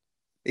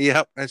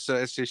 Yep, it's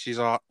just she's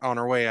on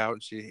her way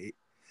out.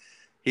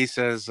 He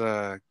says,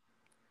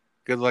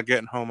 "Good luck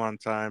getting home on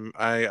time.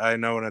 I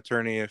know an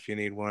attorney if you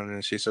need one."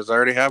 And she says, "I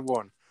already have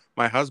one.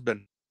 My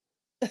husband.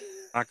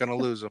 Not gonna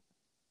lose him."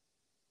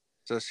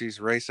 So she's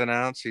racing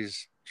out.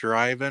 She's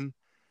driving,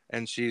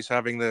 and she's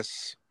having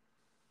this.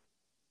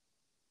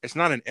 It's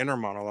not an inner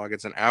monologue;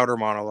 it's an outer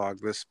monologue.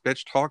 This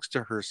bitch talks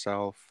to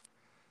herself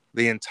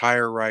the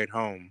entire ride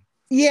home.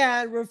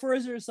 Yeah, and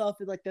refers to herself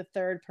in like the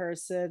third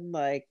person,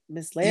 like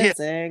Miss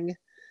Lansing.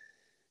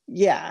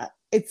 Yeah,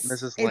 it's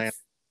Mrs. Lansing.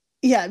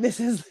 Yeah,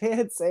 Mrs.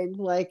 Lansing.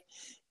 Like,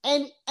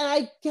 and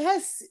I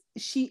guess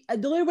the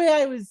only way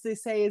I would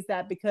say is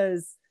that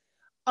because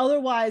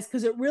otherwise,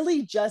 because it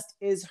really just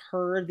is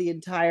her the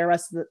entire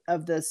rest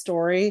of the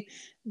story,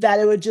 that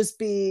it would just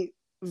be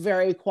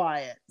very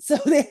quiet. So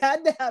they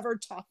had to have her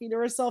talking to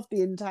herself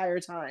the entire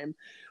time,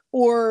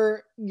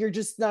 or you're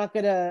just not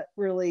gonna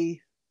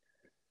really.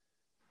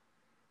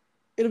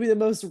 It'll be the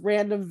most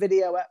random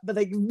video, but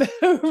like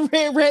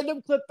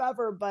random clip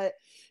ever. But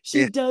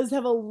she does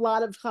have a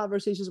lot of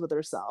conversations with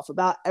herself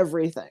about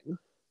everything.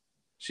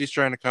 She's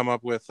trying to come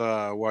up with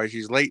why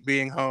she's late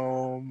being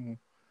home.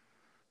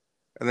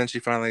 And then she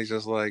finally is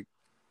just like,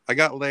 I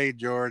got laid,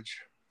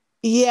 George.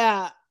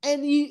 Yeah,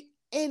 and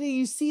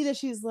you see that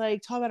she's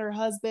like talking about her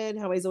husband,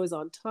 how he's always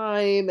on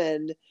time,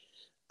 and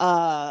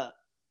uh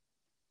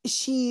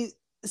she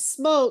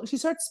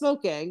starts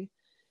smoking,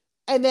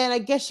 and then I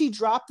guess she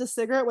dropped the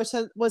cigarette, which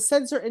was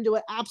sends her into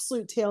an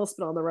absolute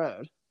tailspin on the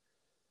road.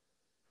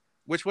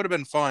 Which would have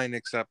been fine,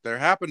 except there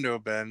happened to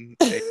have been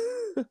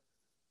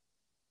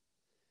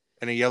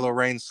in a yellow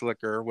rain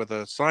slicker with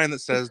a sign that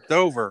says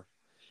Dover.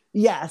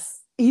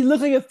 Yes, he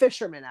looked like a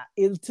fisherman.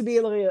 To me,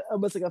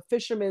 almost like a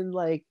fisherman,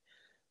 like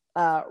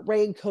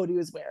raincoat he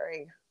was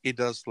wearing. He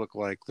does look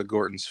like the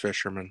Gorton's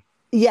fisherman.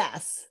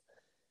 Yes.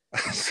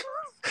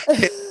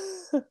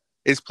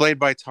 It's played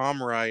by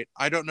Tom Wright.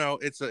 I don't know.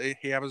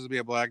 He happens to be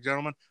a black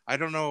gentleman. I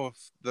don't know if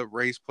the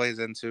race plays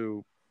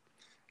into,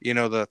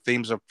 the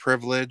themes of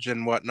privilege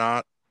and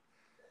whatnot.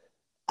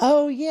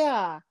 Oh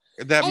yeah.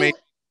 That and, may,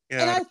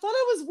 and I yeah, thought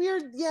it was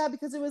weird, yeah,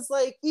 because it was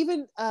like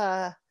even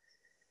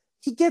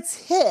he gets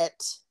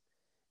hit,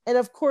 and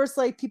of course,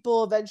 like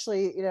people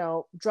eventually,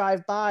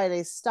 drive by and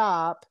they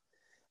stop,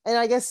 and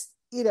I guess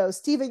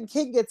Stephen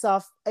King gets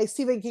off.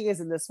 Stephen King is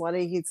in this one,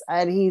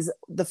 and he's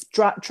the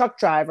truck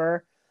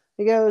driver.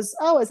 He goes,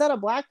 "Oh, is that a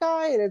black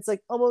guy?" And it's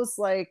like almost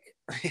like,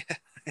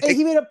 and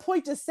he made a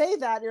point to say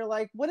that, and you're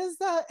like, "What is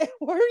that?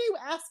 What are you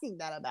asking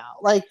that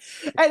about?" Like,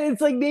 and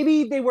it's like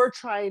maybe they were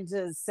trying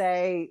to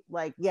say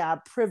like, yeah,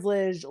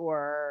 privilege,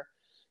 or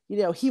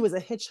he was a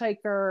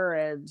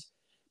hitchhiker,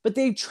 but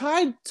they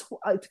tried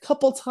a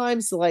couple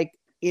times to like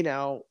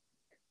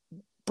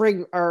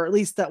bring, or at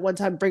least that one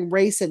time, bring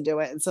race into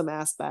it in some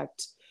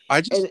aspect. I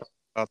just And thought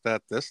about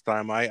that this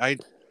time.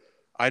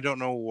 I don't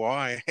know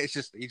why. It's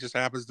just he just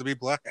happens to be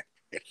black.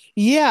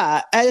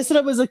 yeah, I just thought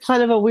it was a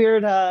kind of a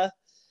weird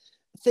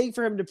thing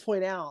for him to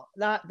point out.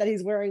 Not that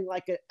he's wearing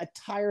like a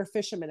tire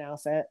fisherman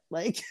outfit.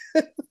 Like,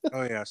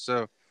 Oh yeah,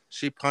 so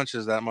she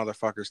punches that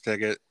motherfucker's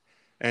ticket,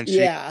 and she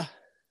yeah.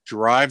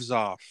 drives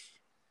off.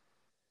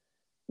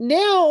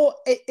 Now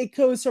it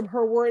goes from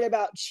her worrying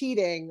about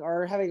cheating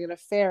or having an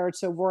affair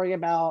to worrying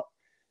about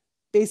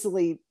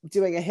basically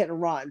doing a hit and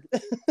run.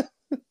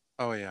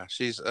 Oh yeah,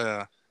 she's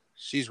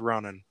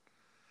running.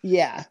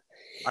 Yeah.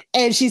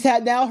 And she's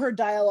had now her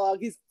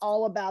dialogue is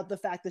all about the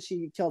fact that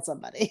she killed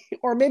somebody,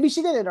 or maybe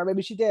she didn't, or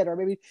maybe she did, or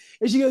maybe,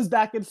 and she goes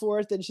back and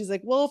forth, and she's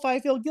like, well, if I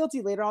feel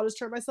guilty later, I'll just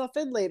turn myself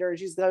in later. And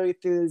she's going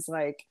through this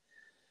like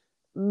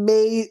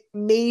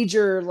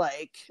major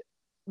like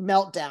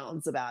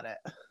meltdowns about it.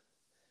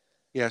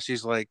 Yeah,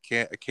 she's like,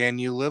 can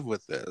you live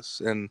with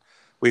this? And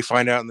we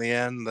find out in the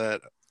end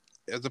that,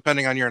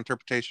 depending on your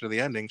interpretation of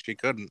the ending, she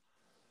couldn't.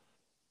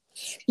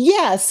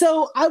 Yeah.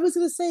 So I was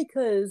going to say,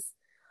 because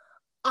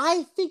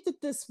I think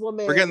that this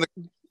woman. We're getting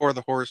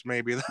the horse,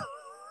 maybe.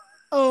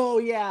 Oh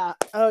yeah.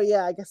 Oh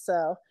yeah. I guess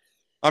so.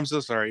 I'm so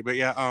sorry, but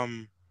yeah,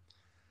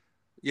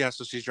 yeah.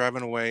 So she's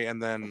driving away,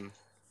 and then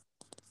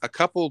a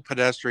couple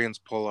pedestrians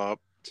pull up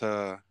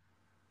to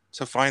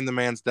find the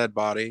man's dead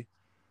body,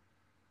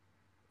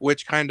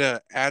 which kind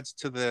of adds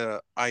to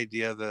the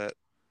idea that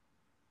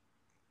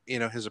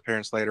his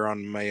appearance later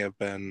on may have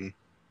been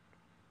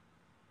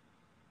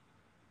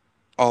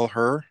all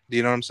her. Do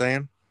you know what I'm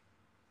saying?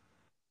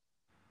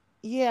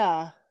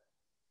 Yeah.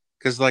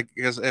 Because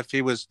if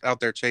he was out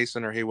there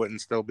chasing her, he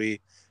wouldn't still be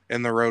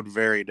in the road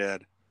very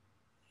dead.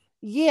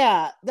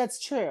 Yeah, that's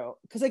true.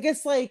 Because I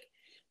guess like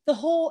the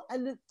whole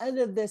end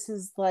of this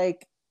is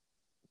like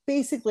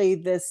basically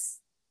this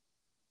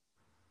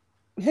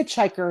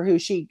hitchhiker who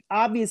she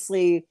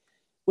obviously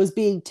was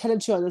being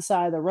tended to on the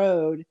side of the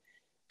road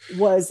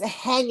was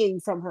hanging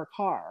from her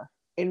car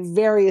in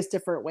various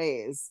different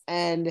ways,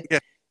 and Yeah.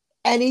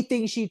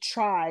 anything she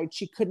tried,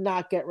 she could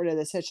not get rid of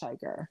this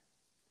hitchhiker.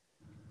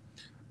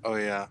 Oh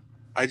yeah.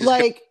 I just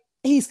Like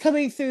he's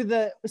coming through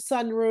the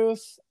sunroof,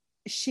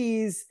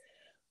 she's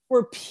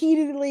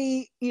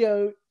repeatedly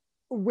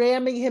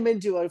ramming him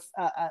into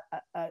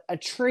a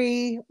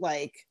tree,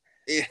 like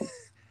yeah.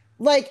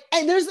 like,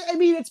 and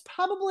it's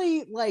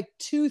probably like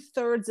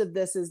 2/3 of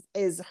this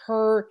is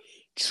her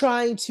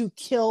trying to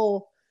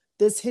kill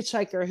this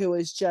hitchhiker who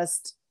is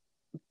just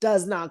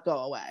does not go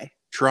away.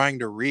 Trying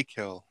to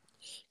re-kill.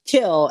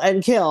 Kill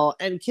and kill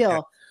and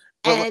kill.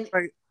 Yeah.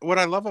 And what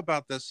I love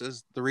about this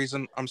is the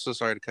reason. I'm so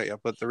sorry to cut you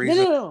off, but the no,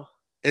 reason no, no.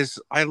 is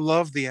I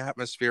love the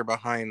atmosphere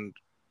behind,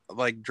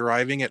 like,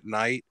 driving at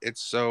night.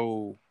 It's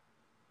so,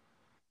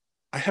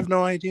 I have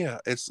no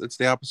idea. It's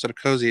the opposite of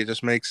cozy.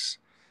 It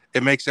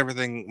makes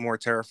everything more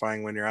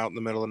terrifying when you're out in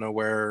the middle of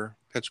nowhere,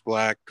 pitch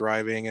black,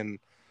 driving. And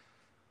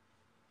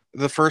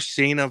the first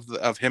scene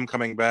of him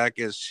coming back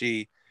is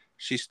she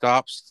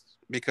stops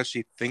because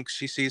she thinks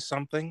she sees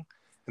something,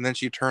 and then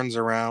she turns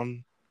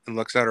around and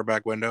looks out her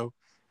back window,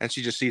 and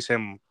she just sees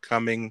him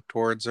coming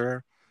towards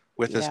her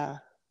with his.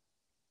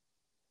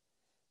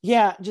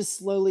 Yeah, just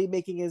slowly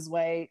making his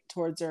way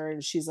towards her,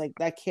 and she's like,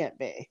 that can't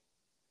be.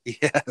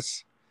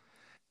 Yes.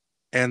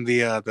 And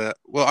the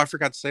well, I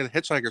forgot to say the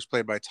hitchhiker's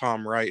played by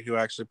Tom Wright, who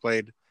actually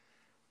played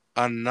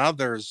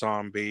another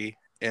zombie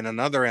in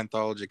another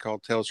anthology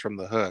called Tales from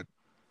the Hood.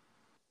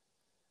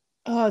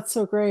 Oh, it's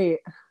so great.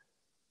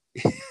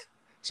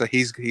 So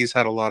he's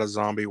had a lot of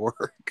zombie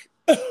work.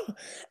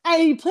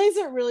 And he plays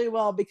it really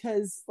well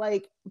because,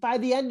 like, by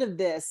the end of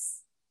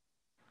this,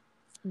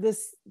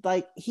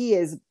 like, he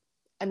is,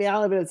 I mean, I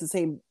don't know if it's the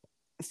same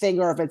thing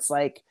or if it's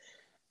like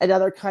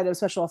another kind of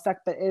special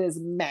effect, but it is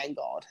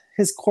mangled.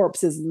 His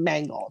corpse is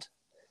mangled.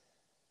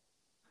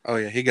 Oh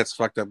yeah, he gets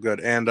fucked up good.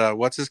 And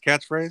what's his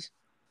catchphrase?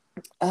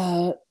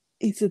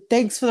 He said,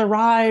 "Thanks for the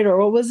ride," or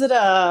what was it?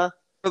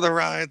 For the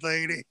ride,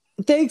 lady.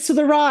 "Thanks for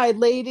the ride,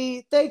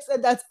 lady. Thanks."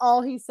 And that's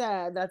all he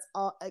said. That's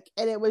all. Like,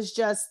 and it was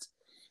just,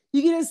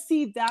 you can just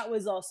see that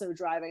was also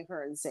driving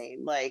her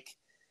insane. Like,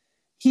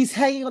 he's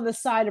hanging on the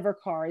side of her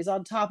car. He's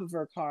on top of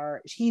her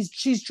car.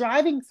 She's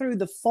driving through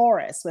the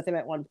forest with him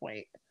at one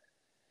point.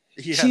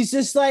 Yes. She's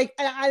just like,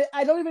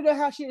 I don't even know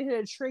how she didn't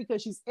hit a tree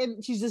because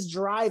she's just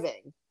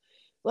driving.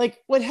 Like,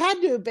 what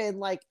had to have been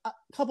like a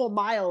couple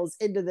miles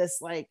into this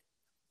like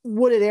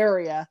wooded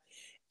area,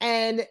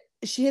 and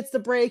she hits the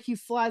brake, he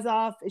flies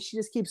off, and she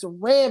just keeps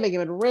ramming him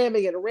and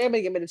ramming and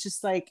ramming him, and it's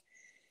just like,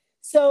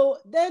 so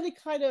then it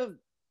kind of,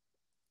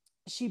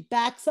 she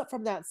backs up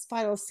from that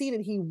final scene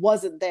and he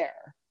wasn't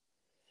there,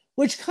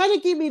 which kind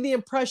of gave me the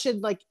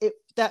impression like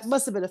that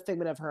must have been a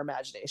figment of her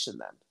imagination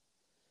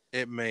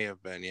then. It may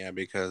have been, yeah,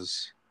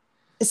 because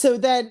so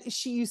then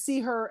you see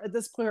her at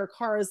this point, her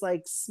car is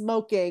like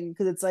smoking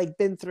because it's like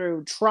been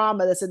through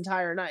trauma this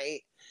entire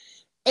night.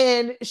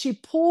 And she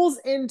pulls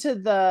into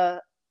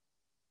the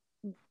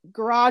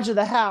garage of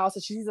the house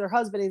and she sees her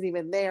husband isn't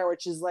even there,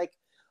 which is like,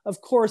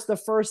 of course, the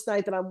first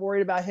night that I'm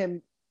worried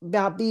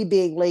about me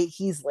being late,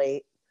 he's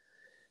late.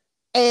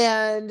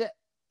 And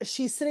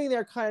she's sitting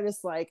there kind of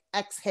just like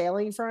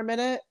exhaling for a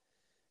minute.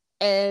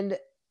 And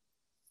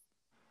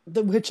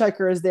the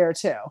hitchhiker is there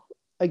too,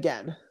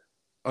 again.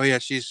 Oh yeah,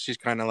 she's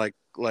kind of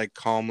like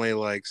calmly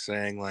like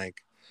saying like,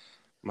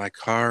 my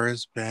car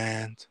is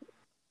banned.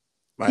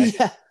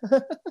 Yeah.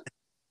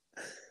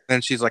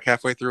 Then she's like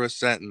halfway through a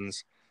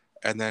sentence,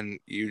 and then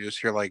you just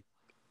hear like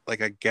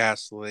a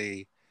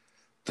ghastly,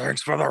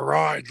 "Thanks for the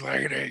ride,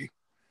 lady."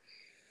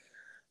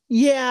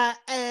 Yeah,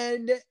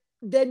 and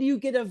then you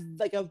get a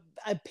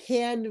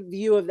pan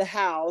view of the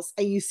house,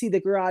 and you see the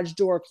garage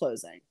door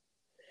closing,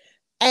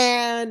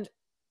 and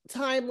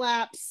time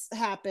lapse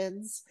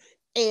happens.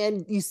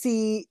 And you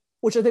see,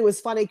 which I think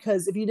was funny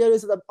because if you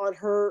notice on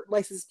her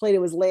license plate,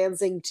 it was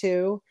Lansing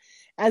 2.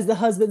 As the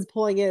husband's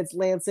pulling in, it's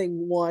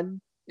Lansing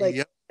 1. Like,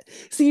 yep.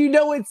 So you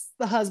know it's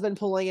the husband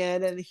pulling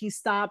in, and he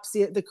stops.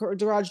 The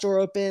garage door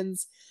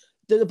opens.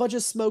 There's a bunch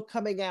of smoke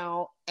coming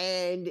out,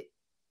 and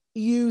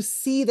you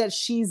see that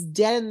she's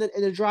dead in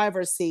the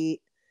driver's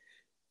seat,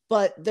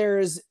 but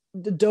there's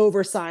the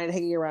Dover sign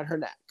hanging around her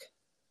neck.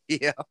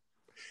 Yeah.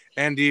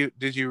 And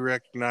did you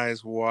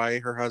recognize why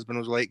her husband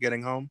was late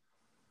getting home?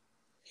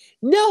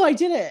 No, I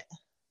didn't.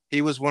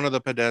 He was one of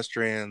the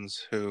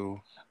pedestrians who...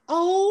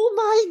 Oh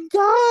my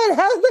God,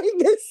 how did I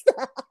miss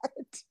that?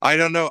 I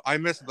don't know. I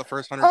missed it the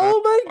first 100 times.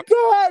 Oh my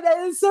God,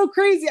 that is so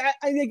crazy. I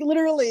like,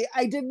 literally,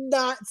 I did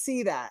not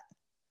see that.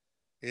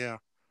 Yeah,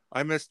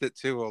 I missed it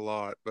too a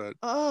lot, but...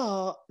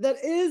 Oh,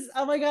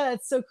 oh my God,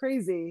 that's so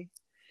crazy.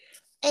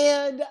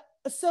 And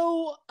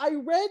so I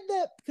read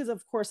that because,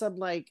 of course, I'm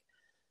like,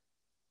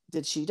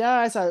 did she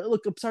die? So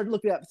I started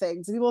looking up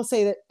things. And people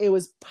say that it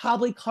was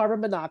probably carbon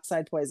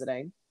monoxide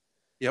poisoning.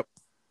 Yep.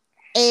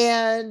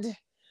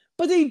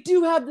 But they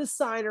do have the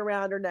sign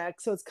around her neck.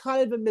 So it's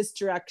kind of a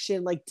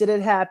misdirection. Like, did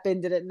it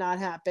happen? Did it not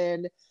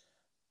happen?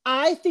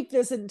 I think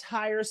this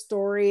entire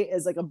story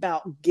is like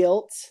about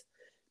guilt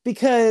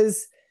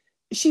because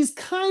she's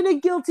kind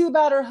of guilty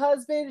about her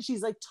husband.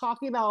 She's like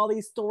talking about all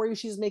these stories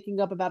she's making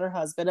up about her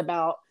husband,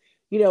 about,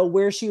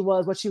 where she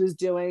was, what she was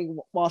doing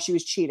while she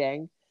was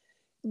cheating.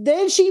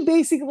 Then she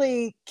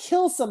basically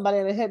kills somebody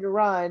in a hit and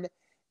run.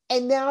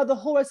 And now the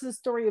whole rest of the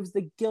story is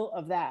the guilt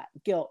of that.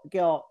 Guilt,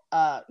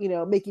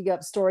 making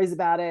up stories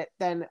about it.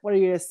 Then what are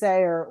you going to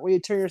say? Or will you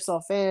turn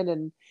yourself in?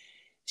 And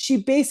she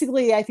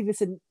basically, I think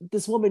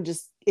this woman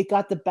it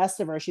got the best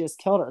of her. She just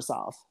killed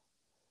herself.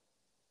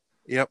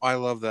 Yep, I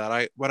love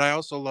that. What I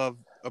also love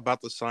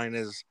about the sign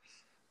is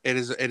it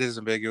is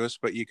ambiguous,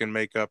 but you can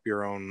make up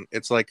your own.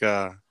 It's like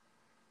a...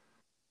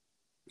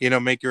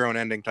 make your own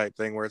ending type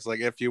thing where it's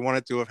like, if you want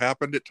it to have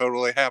happened, it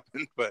totally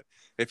happened. But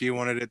if you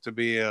wanted it to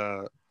be,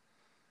 her,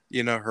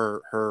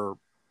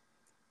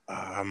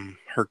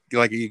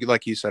 like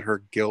you said,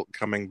 her guilt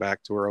coming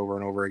back to her over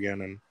and over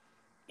again. And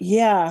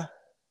yeah,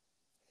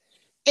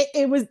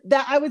 it was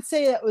that, I would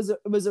say it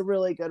was a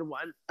really good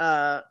one.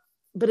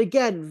 But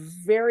again,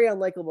 very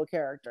unlikable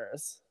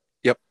characters.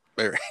 Yep.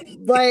 Very.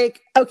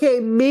 Like, okay,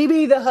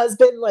 maybe the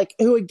husband, like,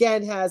 who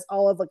again has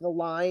all of like a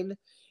line,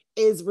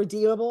 is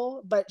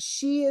redeemable, but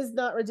she is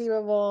not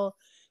redeemable.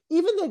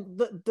 Even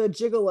the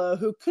gigolo,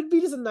 who could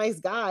be just a nice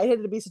guy, I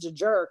hated to be such a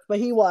jerk, but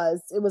it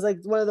was like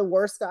one of the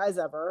worst guys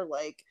ever.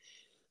 Like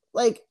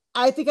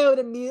I think I would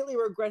immediately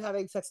regret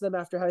having sex with him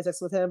after having sex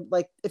with him,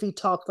 like if he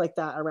talked like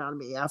that around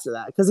me after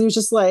that, because he was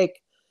just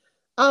like,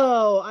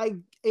 oh,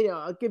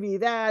 I'll give you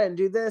that and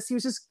do this.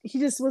 He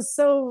just was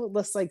so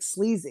less like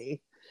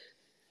sleazy.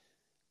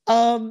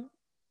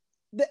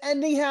 the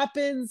ending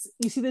happens.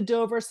 You see the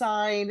Dover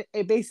sign.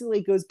 It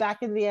basically goes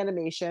back into the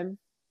animation.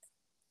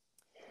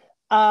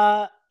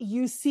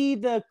 You see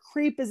the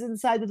creep is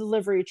inside the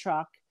delivery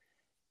truck,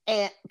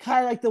 and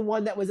kind of like the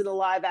one that was in the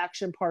live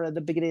action part of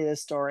the beginning of the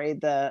story,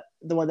 the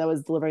one that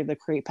was delivering the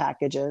creep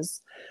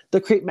packages, the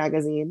creep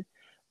magazine.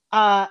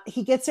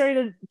 He gets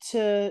ready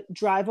to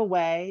drive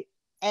away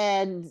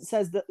and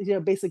says that,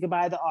 basically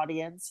goodbye to the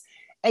audience.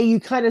 And you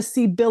kind of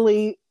see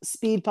Billy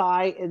speed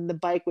by in the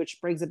bike, which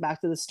brings it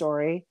back to the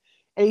story.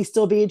 And he's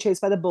still being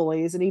chased by the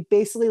bullies. And he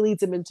basically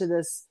leads him into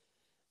this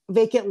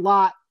vacant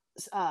lot,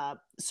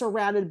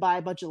 surrounded by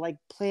a bunch of like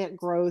plant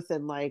growth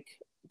and like,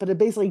 but it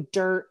basically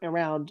dirt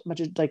around a bunch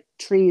of like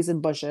trees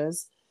and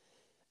bushes,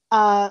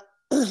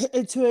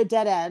 into a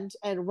dead end.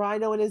 And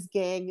Rhino and his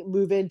gang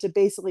move in to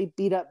basically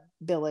beat up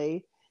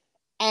Billy.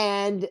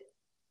 And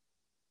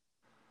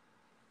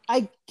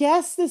I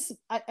guess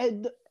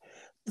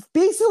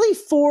basically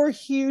 4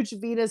 huge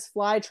Venus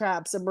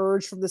flytraps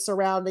emerge from the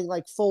surrounding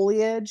like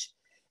foliage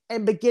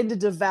and begin to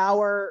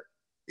devour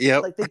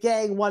like the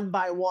gang one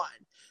by one.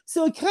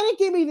 So it kind of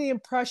gave me the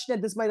impression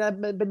that this might have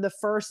been the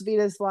first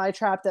Venus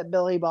flytrap that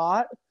Billy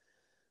bought.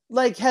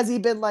 Like, has he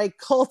been like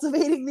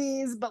cultivating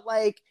these?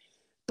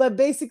 But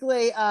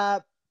basically,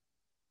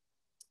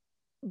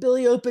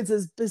 Billy opens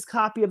his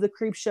copy of the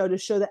Creepshow to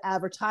show the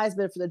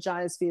advertisement for the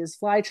Giant's Venus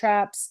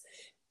flytraps,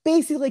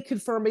 basically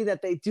confirming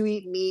that they do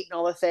eat meat and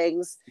all the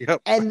things.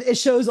 Yep. And it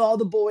shows all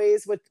the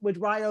boys, with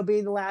Rhino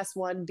being the last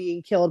one,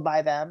 being killed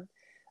by them.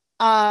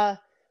 The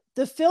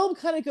film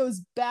kind of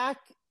goes back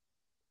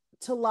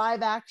to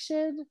live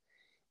action,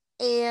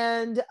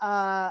 and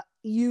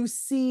you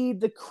see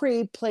the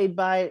creep played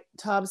by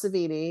Tom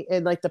Savini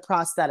in like the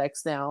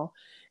prosthetics now.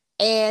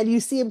 And you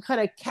see him kind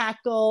of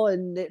cackle,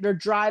 and they're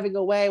driving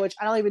away, which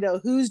I don't even know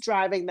who's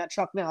driving that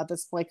truck now at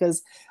this point,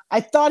 because I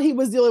thought he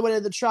was the only one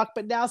in the truck,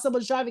 but now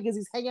someone's driving because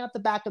he's hanging out the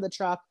back of the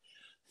truck,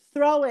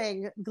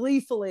 throwing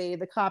gleefully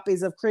the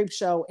copies of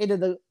Creepshow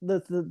into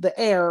the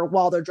air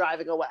while they're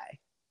driving away.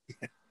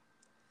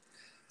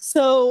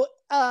 So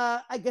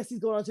I guess he's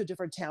going on to a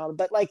different town,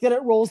 but like then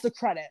it rolls the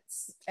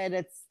credits,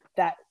 and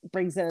that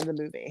brings it in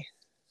the movie.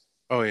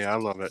 Oh yeah, I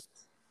love it.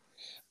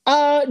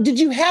 Did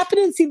you happen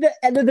to see the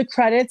end of the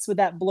credits with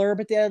that blurb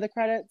at the end of the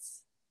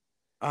credits?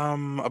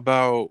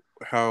 About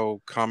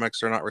how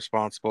comics are not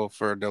responsible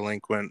for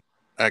delinquent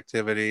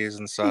activities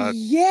and such.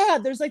 Yeah,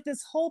 there's like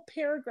this whole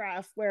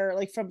paragraph where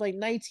like from like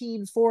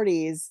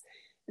 1940s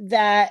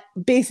that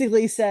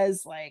basically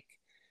says like,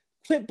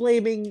 quit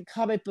blaming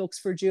comic books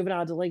for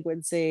juvenile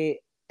delinquency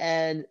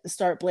and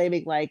start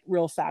blaming like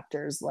real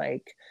factors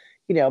like,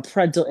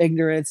 parental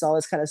ignorance, all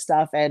this kind of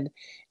stuff. And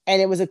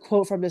it was a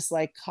quote from this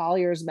like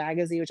Collier's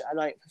magazine, which I'm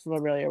not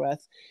familiar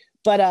with,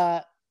 but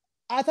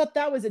I thought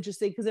that was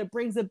interesting because it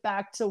brings it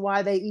back to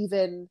why they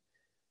even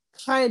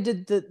kind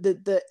of did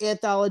the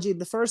anthology in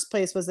the first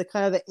place, was the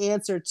kind of the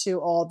answer to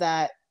all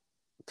that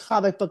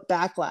comic book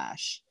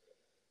backlash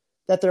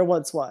that there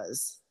once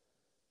was.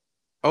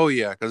 Oh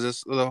yeah,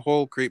 because the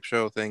whole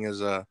Creepshow thing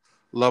is a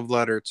love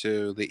letter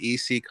to the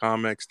EC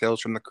Comics, Tales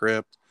from the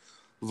Crypt,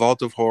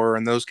 Vault of Horror,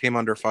 and those came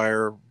under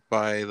fire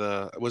by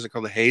was it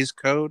called the Hays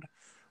Code?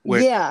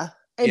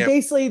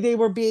 Basically they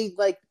were being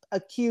like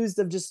accused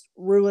of just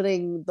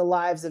ruining the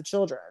lives of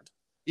children.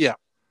 Yeah.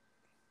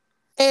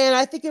 And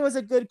I think it was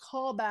a good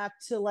callback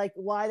to like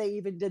why they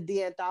even did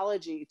the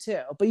anthology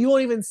too. But you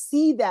won't even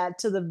see that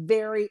to the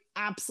very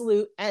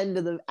absolute end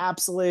of the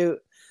absolute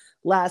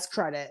last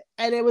credit.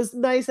 And it was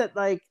nice that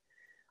like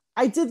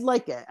I did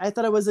like it. I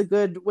thought it was a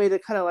good way to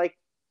kind of like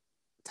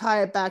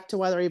tie it back to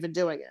why they're even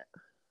doing it.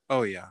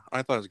 Oh yeah,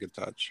 I thought it was a good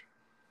touch.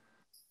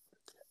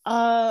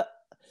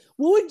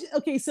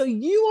 So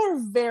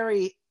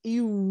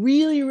you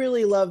really,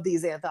 really love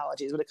these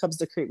anthologies when it comes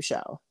to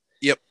Creepshow.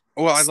 Yep.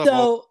 Well, I love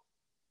all.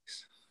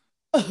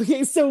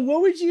 Okay, so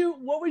what would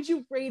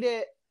you rate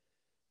it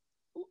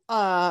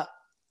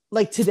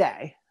like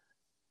today?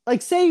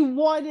 Like say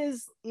 1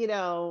 is,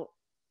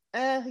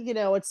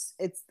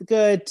 it's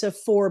good, to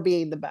 4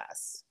 being the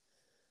best.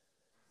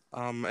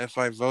 If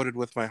I voted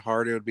with my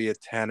heart, it would be a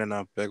 10 and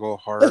a big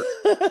old heart.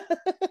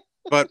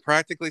 But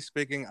practically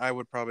speaking, I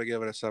would probably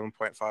give it a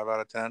 7.5 out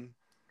of 10.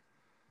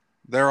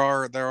 There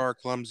are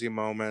clumsy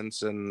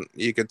moments, and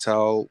you could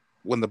tell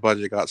when the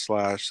budget got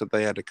slashed that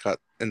they had to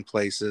cut in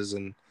places,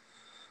 and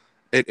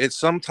it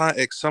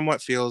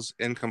somewhat feels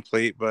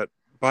incomplete, but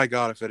by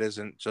God, if it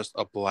isn't just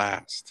a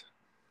blast.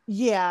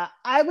 Yeah,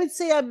 I would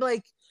say I'm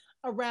like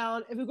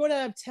around, if we go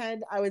down to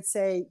 10, I would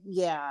say,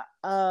 yeah.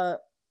 I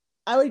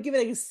would give it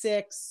like a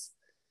 6,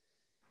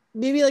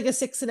 maybe like a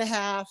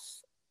 6.5,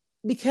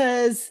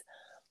 because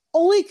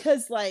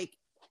like,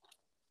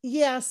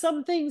 yeah,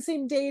 some things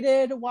seem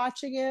dated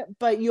watching it,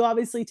 but you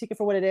obviously take it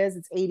for what it is.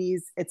 It's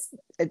 80s.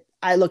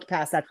 I looked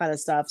past that kind of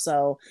stuff,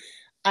 so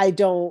I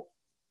don't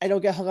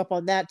get hung up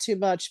on that too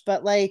much.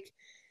 But like,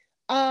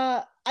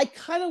 I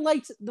kind of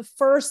liked the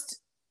first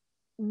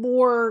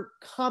more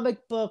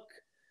comic book,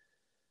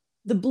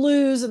 the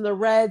blues and the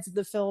reds,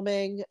 the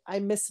filming. I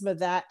miss some of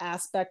that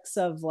aspects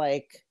of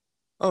like.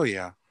 Oh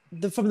yeah.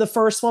 from the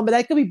first one, but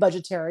that could be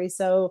budgetary.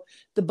 So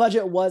the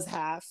budget was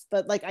half,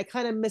 but like I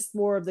kind of missed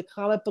more of the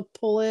comic book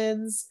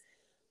pull-ins.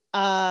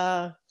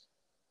 What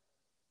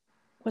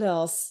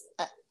else?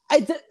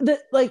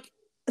 Like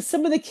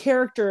some of the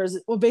characters,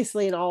 well,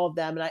 basically in all of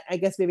them, and I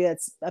guess maybe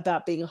that's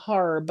about being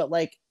horror, but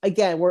like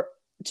again, we're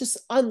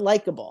just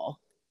unlikable.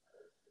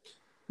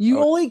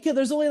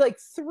 There's only like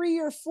 3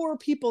 or 4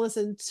 people this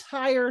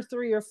entire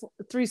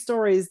 3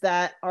 stories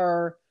that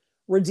are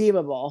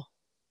redeemable.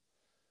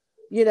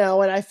 And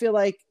I feel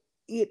like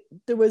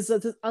there was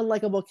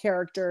unlikable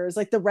characters.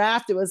 Like the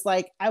Raft, it was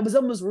like I was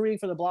almost rooting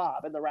for the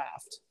Blob in the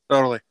Raft.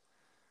 Totally.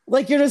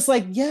 Like you're just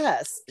like,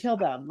 yes, kill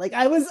them. Like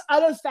I was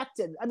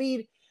unaffected. I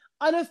mean,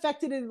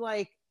 unaffected in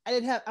like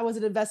I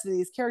wasn't invested in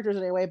these characters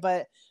anyway,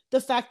 but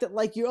the fact that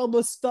like you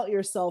almost felt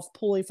yourself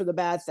pulling for the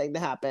bad thing to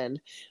happen.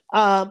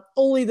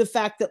 Only the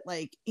fact that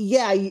like,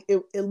 yeah,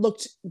 it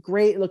looked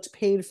great, it looked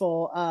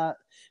painful.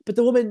 But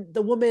the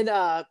woman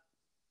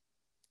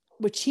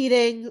with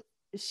cheating,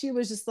 she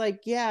was just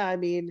like, yeah, I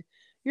mean,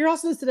 you're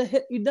also just a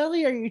hit. Not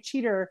only are you a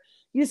cheater,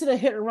 you just did a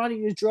hit and run and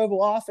you just drove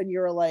off and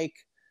you're like,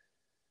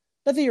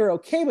 not that you're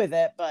okay with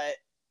it, but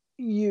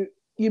you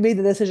made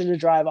the decision to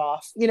drive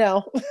off,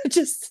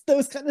 just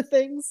those kind of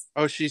things.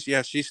 Oh, she's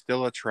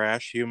still a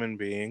trash human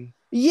being.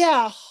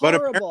 Yeah, But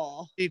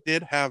horrible. she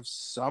did have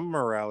some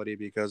morality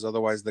because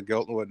otherwise the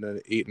goat wouldn't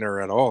have eaten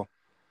her at all.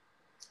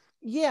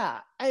 Yeah,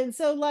 and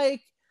so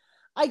like,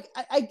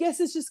 I guess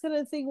it's just kind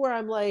of thing where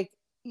I'm like,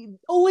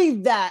 only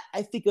that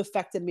I think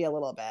affected me a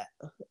little bit.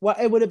 Well,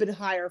 it would have been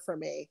higher for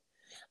me.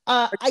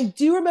 I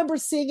do remember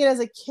seeing it as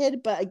a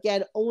kid, but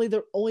again, only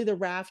the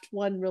Raft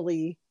one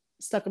really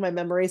stuck in my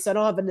memory, so I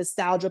don't have a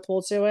nostalgia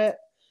pull to it.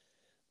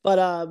 But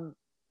how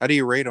do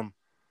you rate them?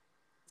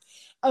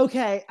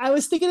 Okay, I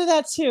was thinking of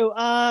that too.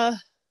 I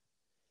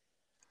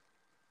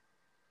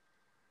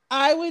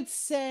would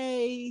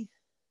say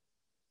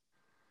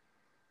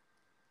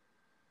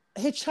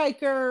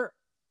Hitchhiker,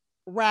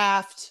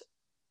 Raft,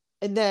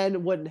 and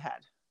then Wooden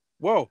Head.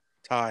 Whoa,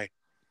 tie.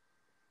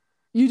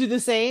 You did the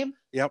same?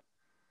 Yep.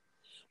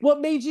 What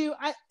made you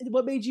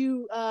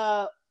you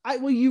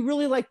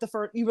really liked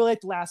you really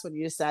liked the last one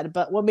you just said,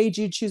 but what made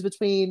you choose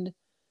between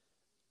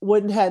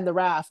Wooden Head and the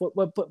Raft?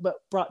 What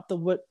brought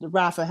the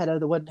Raft ahead of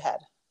the Wooden Head?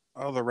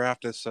 Oh, the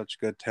Raft is such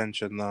good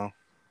tension though.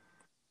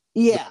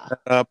 Yeah.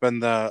 Up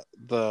and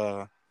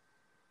the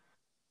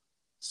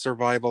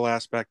survival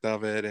aspect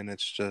of it, and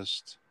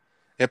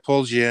it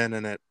pulls you in,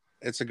 and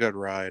it's a good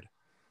ride.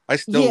 I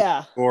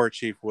still score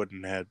Chief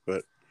Wooden Head,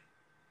 but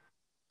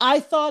I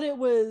thought it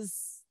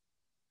was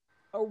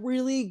a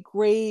really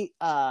great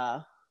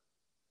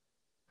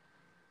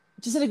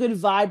just had a good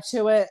vibe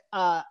to it.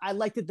 I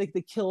liked that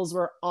the kills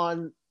were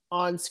on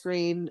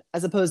screen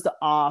as opposed to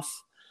off.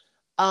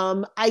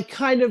 I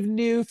kind of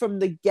knew from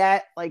the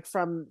get, like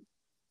from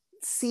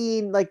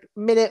scene, like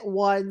minute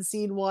 1,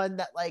 scene 1,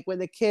 that like when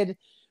the kid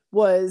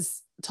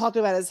was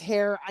talking about his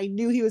hair, I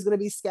knew he was going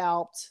to be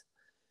scalped.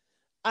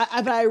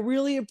 But I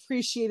really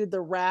appreciated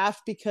the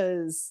Raft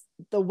because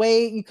the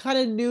way you kind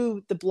of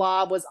knew the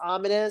Blob was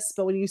ominous,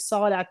 but when you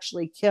saw it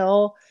actually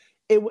kill,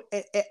 it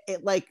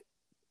like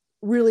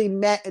really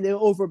met and it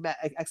over met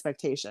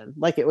expectation.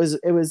 Like it was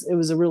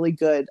a really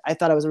good. I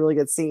thought it was a really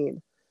good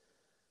scene.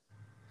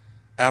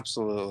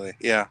 Absolutely,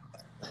 yeah.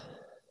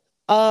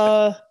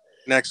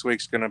 Next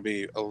week's gonna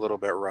be a little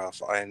bit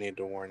rough. I need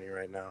to warn you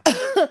right now.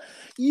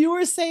 You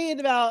were saying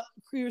do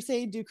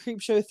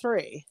Creepshow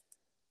 3.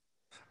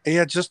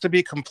 Yeah, just to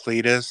be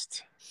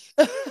completist.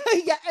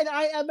 Yeah, and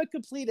I am a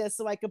completist,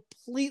 so I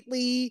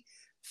completely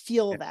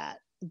feel that.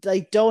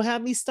 Like, don't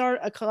have me start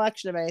a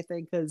collection of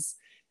anything because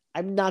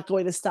I'm not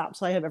going to stop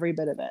till I have every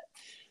bit of it.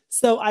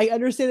 So I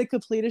understand the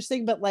completist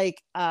thing, but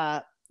like,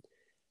 I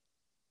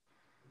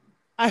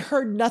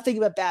heard nothing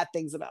but bad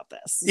things about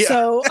this. Yeah.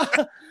 So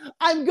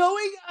I'm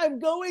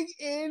going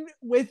in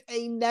with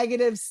a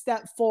negative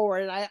step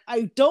forward. And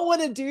I don't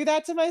want to do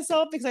that to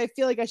myself because I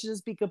feel like I should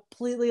just be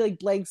completely like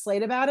blank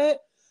slate about it.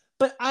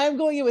 But I'm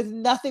going in with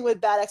nothing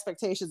with bad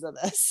expectations of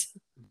this.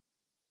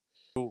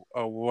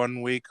 A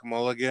 1 week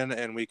mulligan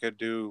and we could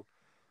do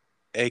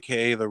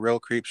AKA the real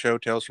Creepshow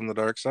Tales from the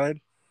Dark Side.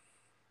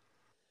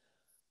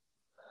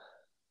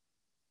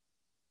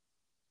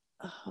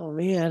 Oh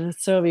man,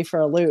 it's throwing me for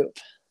a loop.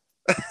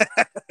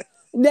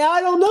 Now I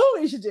don't know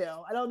what we should do.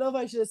 I don't know if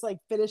I should just like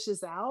finish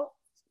this out.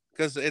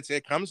 Because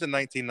it comes in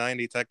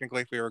 1990.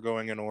 Technically, if we were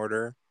going in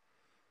order,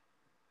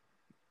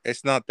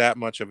 it's not that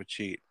much of a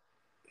cheat.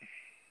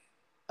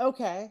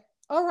 Okay.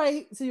 All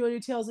right. So you want to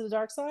do Tales of the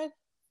Dark Side?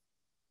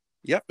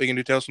 Yep, we can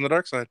do Tales from the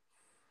Dark Side.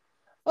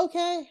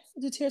 Okay,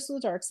 we'll do Tales from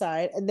the Dark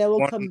Side, and then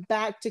we'll come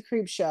back to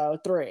Creepshow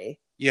 3.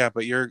 Yeah,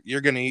 but you're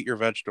gonna eat your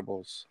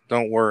vegetables.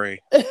 Don't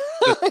worry.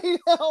 I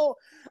know.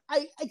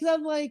 Because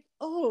I'm like,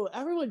 oh,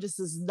 everyone just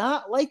does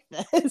not like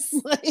this.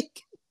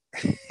 Like,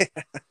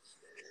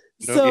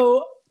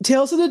 so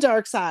Tales of the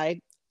Dark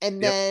Side,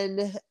 and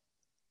then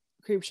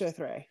Creepshow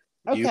 3.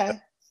 Okay.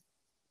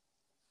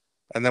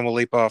 And then we'll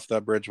leap off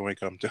that bridge when we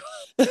come to.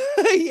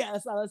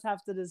 Yes,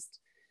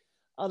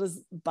 I'll just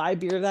buy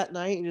beer that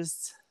night and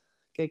just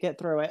get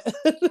through it.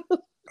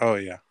 Oh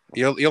yeah,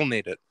 you'll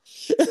need it.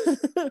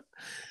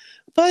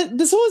 But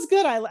this one was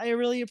good. I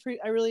really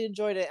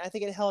enjoyed it. I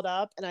think it held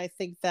up, and I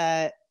think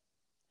that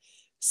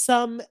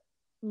some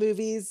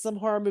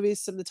horror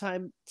movies from the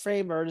time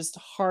frame are just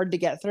hard to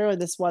get through,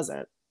 and this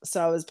wasn't.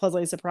 So I was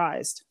pleasantly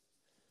surprised.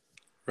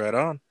 Right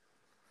on.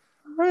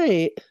 All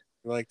right.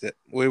 I liked it.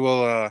 We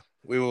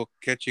will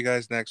catch you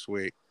guys next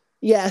week.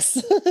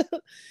 Yes.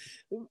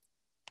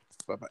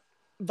 Bye-bye.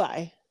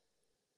 Bye.